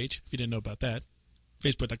Facebook page, if you didn't know about that.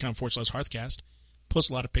 Facebook.com/Hearthcast. Post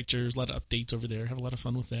a lot of pictures, a lot of updates over there. Have a lot of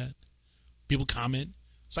fun with that. People comment.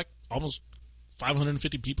 It's like almost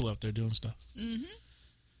 550 people out there doing stuff. Mm-hmm.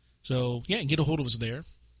 So, yeah, get a hold of us there.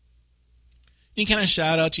 Any kind of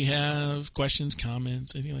shout-outs you have, questions,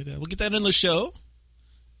 comments, anything like that. We'll get that in the show,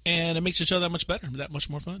 and it makes the show that much better, that much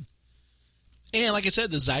more fun. And like I said,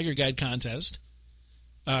 the Zyger Guide contest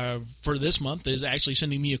for this month is actually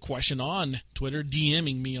sending me a question on Twitter,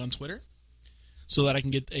 DMing me on Twitter, so that I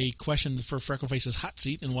can get a question for Freckleface's hot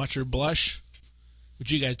seat and watch her blush,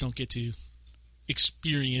 which you guys don't get to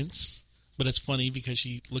experience. But it's funny because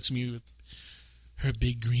she looks at me with her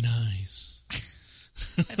big green eyes.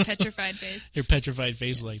 A petrified face. Her petrified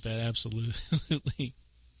face like that, absolutely.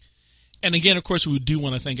 And again, of course, we do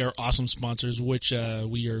want to thank our awesome sponsors, which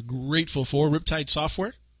we are grateful for. Riptide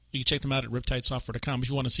Software. You can check them out at riptidesoftware.com. If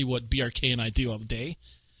you want to see what BRK and I do all day,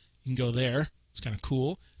 you can go there. It's kind of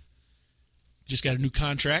cool. Just got a new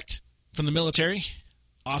contract from the military.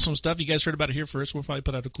 Awesome stuff. You guys heard about it here first. We'll probably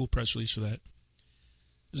put out a cool press release for that.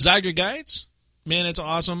 Zyger Guides. Man, it's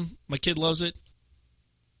awesome. My kid loves it.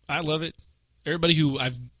 I love it. Everybody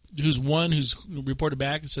who's reported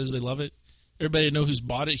back and says they love it. Everybody I know who's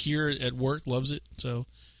bought it here at work loves it. So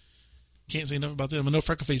can't say enough about them. I know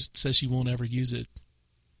Freckleface says she won't ever use it.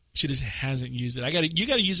 She just hasn't used it. You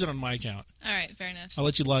got to use it on my account. All right, fair enough. I'll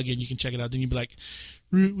let you log in. You can check it out. Then you'll be like,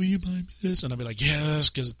 Root, will you buy me this? And I'll be like,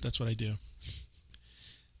 yes, because that's what I do.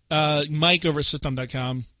 Mike over at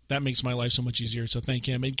System.com. That makes my life so much easier, so thank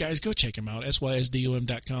him. And guys, go check him out,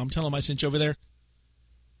 SYSDOM.com. Tell him I sent you over there.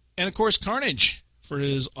 And, of course, Carnage for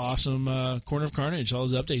his awesome Corner of Carnage, all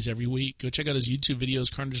his updates every week. Go check out his YouTube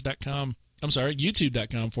videos, Carnage.com. I'm sorry,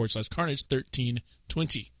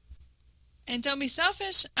 YouTube.com/Carnage1320. And don't be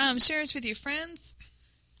selfish. Share us with your friends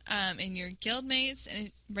and your guildmates,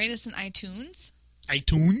 and rate us on iTunes.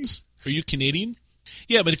 iTunes? Are you Canadian?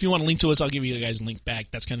 Yeah, but if you want to link to us, I'll give you guys a link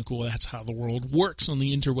back. That's kind of cool. That's how the world works on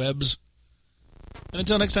the interwebs. And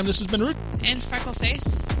until next time, this has been Root. And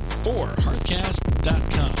Freckleface. For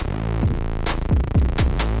Hearthcast.com.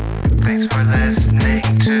 Thanks for listening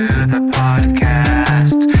to the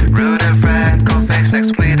podcast. Root and Freckleface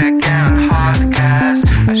next week again on Hearthcast.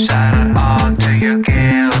 A shout out all to your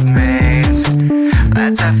guildmates.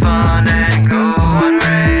 Let's have fun and go on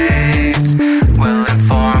raids. We'll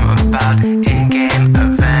inform about in-game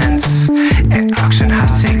events and auction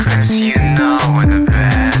house secrets. You know we're the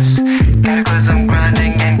best. Cataclysm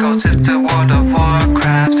grinding and gold tip to World of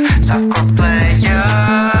Warcraft's softcore players.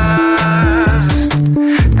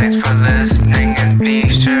 Thanks for listening and be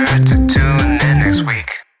sure to tune in next week.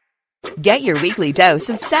 Get your weekly dose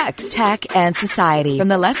of sex, tech, and society from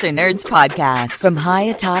the Lesser Nerds podcast. From high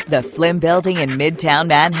atop the Flim building in Midtown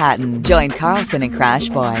Manhattan. Join Carlson and Crash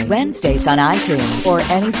Boy Wednesdays on iTunes or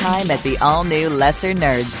anytime at the all-new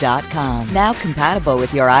LesserNerds.com. Now compatible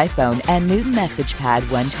with your iPhone and Newton Message Pad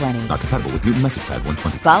 120. Not compatible with Newton Message Pad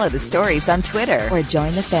 120. Follow the stories on Twitter or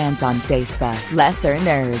join the fans on Facebook. Lesser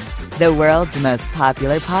Nerds, the world's most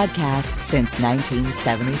popular podcast since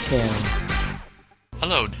 1972.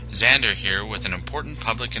 Hello, Xander here with an important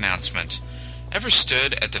public announcement. Ever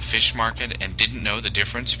stood at the fish market and didn't know the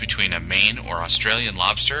difference between a Maine or Australian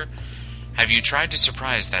lobster? Have you tried to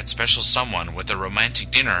surprise that special someone with a romantic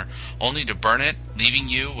dinner only to burn it, leaving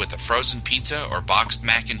you with a frozen pizza or boxed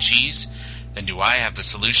mac and cheese? Then do I have the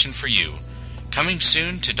solution for you. Coming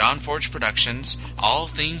soon to Dawnforge Productions, All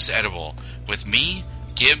Things Edible, with me,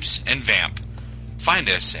 Gibbs, and Vamp. Find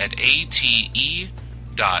us at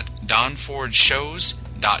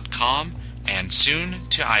ate.dawnforgeshows.com and soon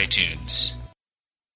to iTunes.